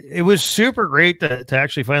up. It was super great to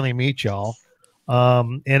actually finally meet y'all.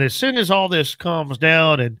 And as soon as all this calms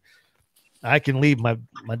down and I can leave my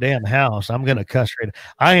damn house, I'm going to castrate.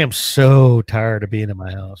 I am so tired of being in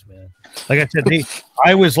my house, man. Like I said,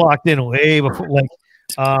 I was locked in way before. Like,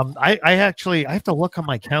 I have to look on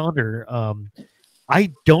my calendar.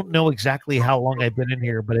 I don't know exactly how long I've been in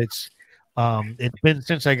here, but it's been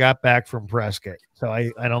since I got back from Prescott. So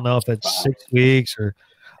I don't know if it's 6 weeks or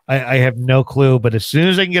I have no clue. But as soon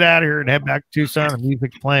as I can get out of here and head back to Tucson and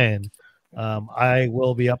music's playing, I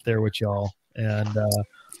will be up there with y'all. And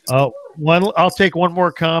I'll take one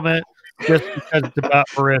more comment just because it's about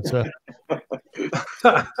Marissa.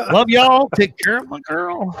 Love y'all. Take care of my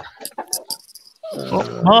girl.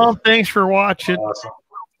 Well, Mom, thanks for watching. Awesome.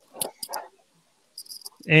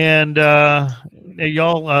 And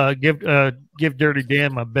y'all give Dirty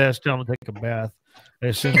Dan my best. Tell him to take a bath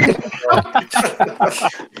as soon as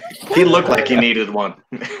he looked like he needed one.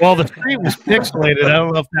 Well, the screen was pixelated. I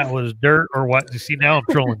don't know if that was dirt or what. You see, now I'm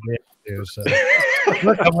trolling Dan too. So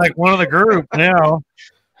look, I'm like one of the group now.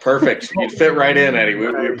 Perfect. You'd fit right in, Eddie. We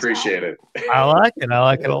appreciate it. I like it. I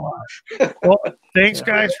like it a lot. Well, thanks,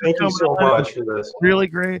 guys. Thank you so much for this. Really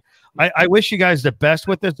great. I wish you guys the best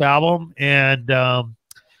with this album. And,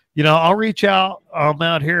 I'll reach out. I'm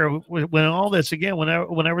out here when all this, again,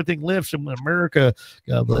 when everything lifts and when America,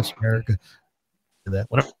 God bless America,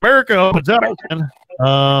 when America opens up,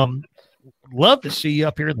 love to see you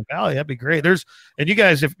up here in the valley. That'd be great. If you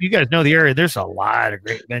guys know the area, there's a lot of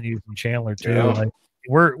great venues in Chandler too. Yeah. Like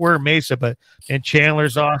we're Mesa, and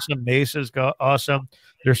Chandler's awesome. Mesa's awesome.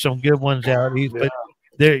 There's some good ones out east, but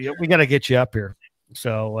we got to get you up here.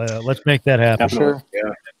 So let's make that happen. Sure.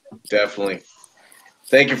 Yeah, definitely.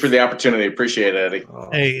 Thank you for the opportunity. Appreciate it, Eddie.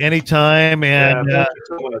 Hey, anytime. And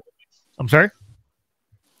I'm sorry.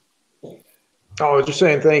 Oh, I was just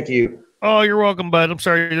saying thank you. Oh, you're welcome, bud. I'm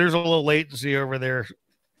sorry. There's a little latency over there.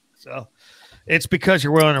 So it's because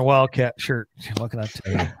you're wearing a Wildcat shirt. What can I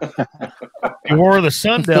tell you? If you wore the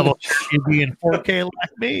Sun Devil shirt, you'd be in 4K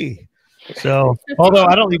like me. So, although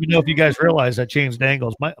I don't even know if you guys realize I changed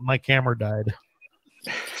angles. My camera died.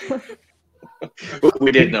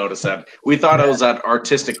 We did notice that. We thought it was an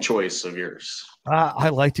artistic choice of yours. I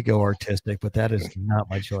like to go artistic, but that is not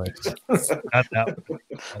my choice. Not that one.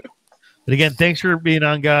 But again, thanks for being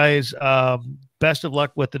on, guys. Best of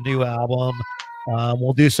luck with the new album.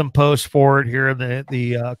 We'll do some posts for it here in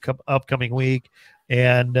the upcoming week.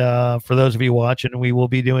 And for those of you watching, we will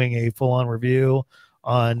be doing a full-on review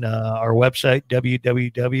on our website,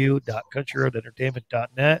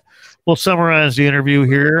 www.countryroadentertainment.net. We'll summarize the interview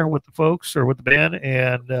here with the folks or with the band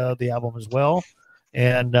and the album as well.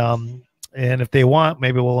 And if they want,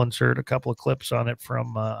 maybe we'll insert a couple of clips on it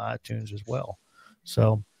from iTunes as well.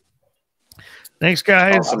 So thanks,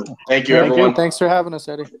 guys. Awesome. Thank you, everyone. Thanks for having us,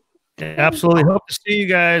 Eddie. Absolutely. Hope to see you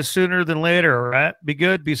guys sooner than later. All right. Be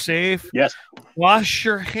good. Be safe. Yes. Wash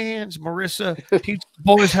your hands, Marissa. Teach the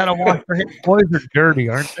boys how to wash their hands. Boys are dirty,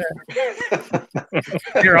 aren't they?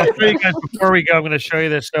 Here, I'll show you guys before we go. I'm going to show you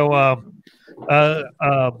this. So,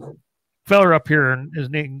 feller up here, and his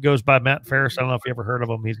name goes by Matt Ferris. I don't know if you ever heard of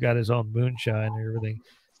him. He's got his own moonshine and everything.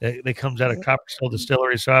 They comes out of Copperstone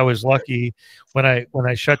Distillery. So I was lucky when I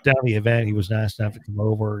shut down the event. He was nice enough to come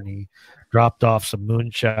over, and he dropped off some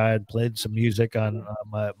moonshine, played some music on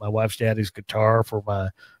my wife's daddy's guitar for my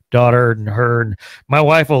daughter and her. And my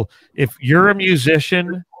wife will, if you're a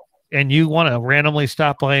musician and you want to randomly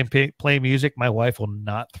stop playing music, my wife will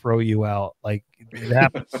not throw you out. Like, it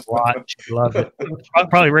happens a lot. She loves it.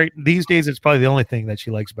 Probably right these days, it's probably the only thing that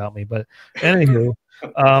she likes about me. But anywho,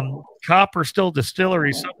 Copperstone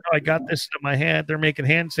Distillery. Somehow I got this in my hand. They're making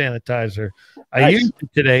hand sanitizer. I used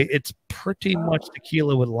it today. It's pretty much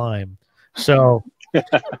tequila with lime. So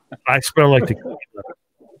I smell like tequila.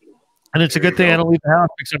 And it's a good thing I don't leave the house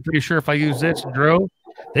because I'm pretty sure if I use this and drove,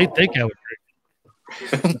 they'd think I would drink.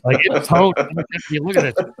 Like, it's potent. You look at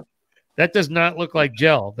it. That does not look like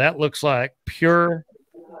gel. That looks like pure,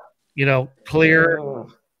 clear.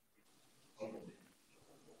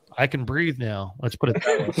 I can breathe now. Let's put it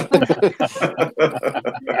that way.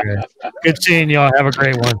 Okay. Good seeing y'all. Have a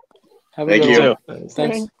great one. Thank you.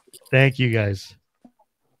 Thanks. Thank you, guys.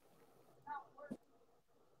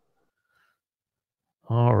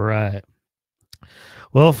 All right.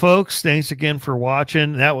 Well, folks, thanks again for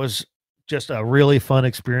watching. That was just a really fun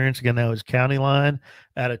experience. Again, that was County Line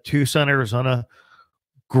out of Tucson, Arizona.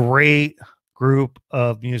 Great group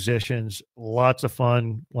of musicians. Lots of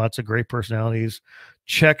fun. Lots of great personalities.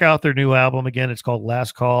 Check out their new album. Again, it's called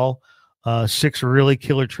Last Call. 6 really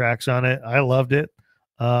killer tracks on it. I loved it.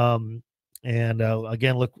 Again,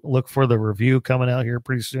 look for the review coming out here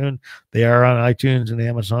pretty soon. They are on iTunes and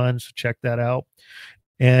Amazon, so check that out.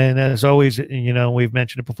 And as always, we've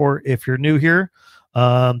mentioned it before. If you're new here,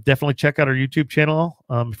 definitely check out our YouTube channel.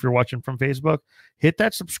 If you're watching from Facebook, hit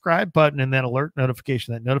that subscribe button and that alert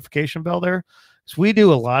notification, that notification bell there. So we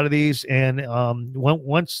do a lot of these, and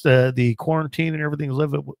once the quarantine and everything's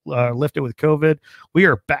lifted with COVID, we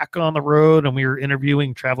are back on the road and we are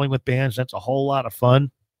interviewing, traveling with bands. That's a whole lot of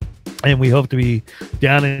fun. And we hope to be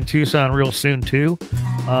down in Tucson real soon too,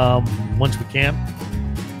 once we can.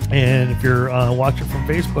 And if you're watching from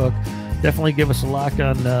Facebook, definitely give us a lock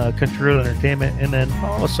on Country Road Entertainment, and then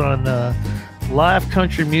follow us on live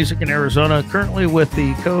country music in Arizona. Currently, with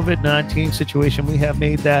the COVID-19 situation, we have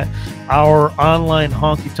made that our online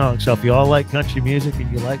honky tonk. So if you all like country music and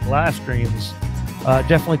you like live streams,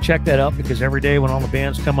 definitely check that out, because every day when all the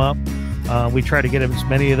bands come up, we try to get as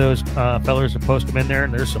many of those fellers to post them in there,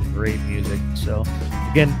 and there's some great music. So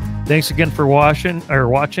again, thanks again for watching,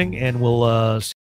 and we'll see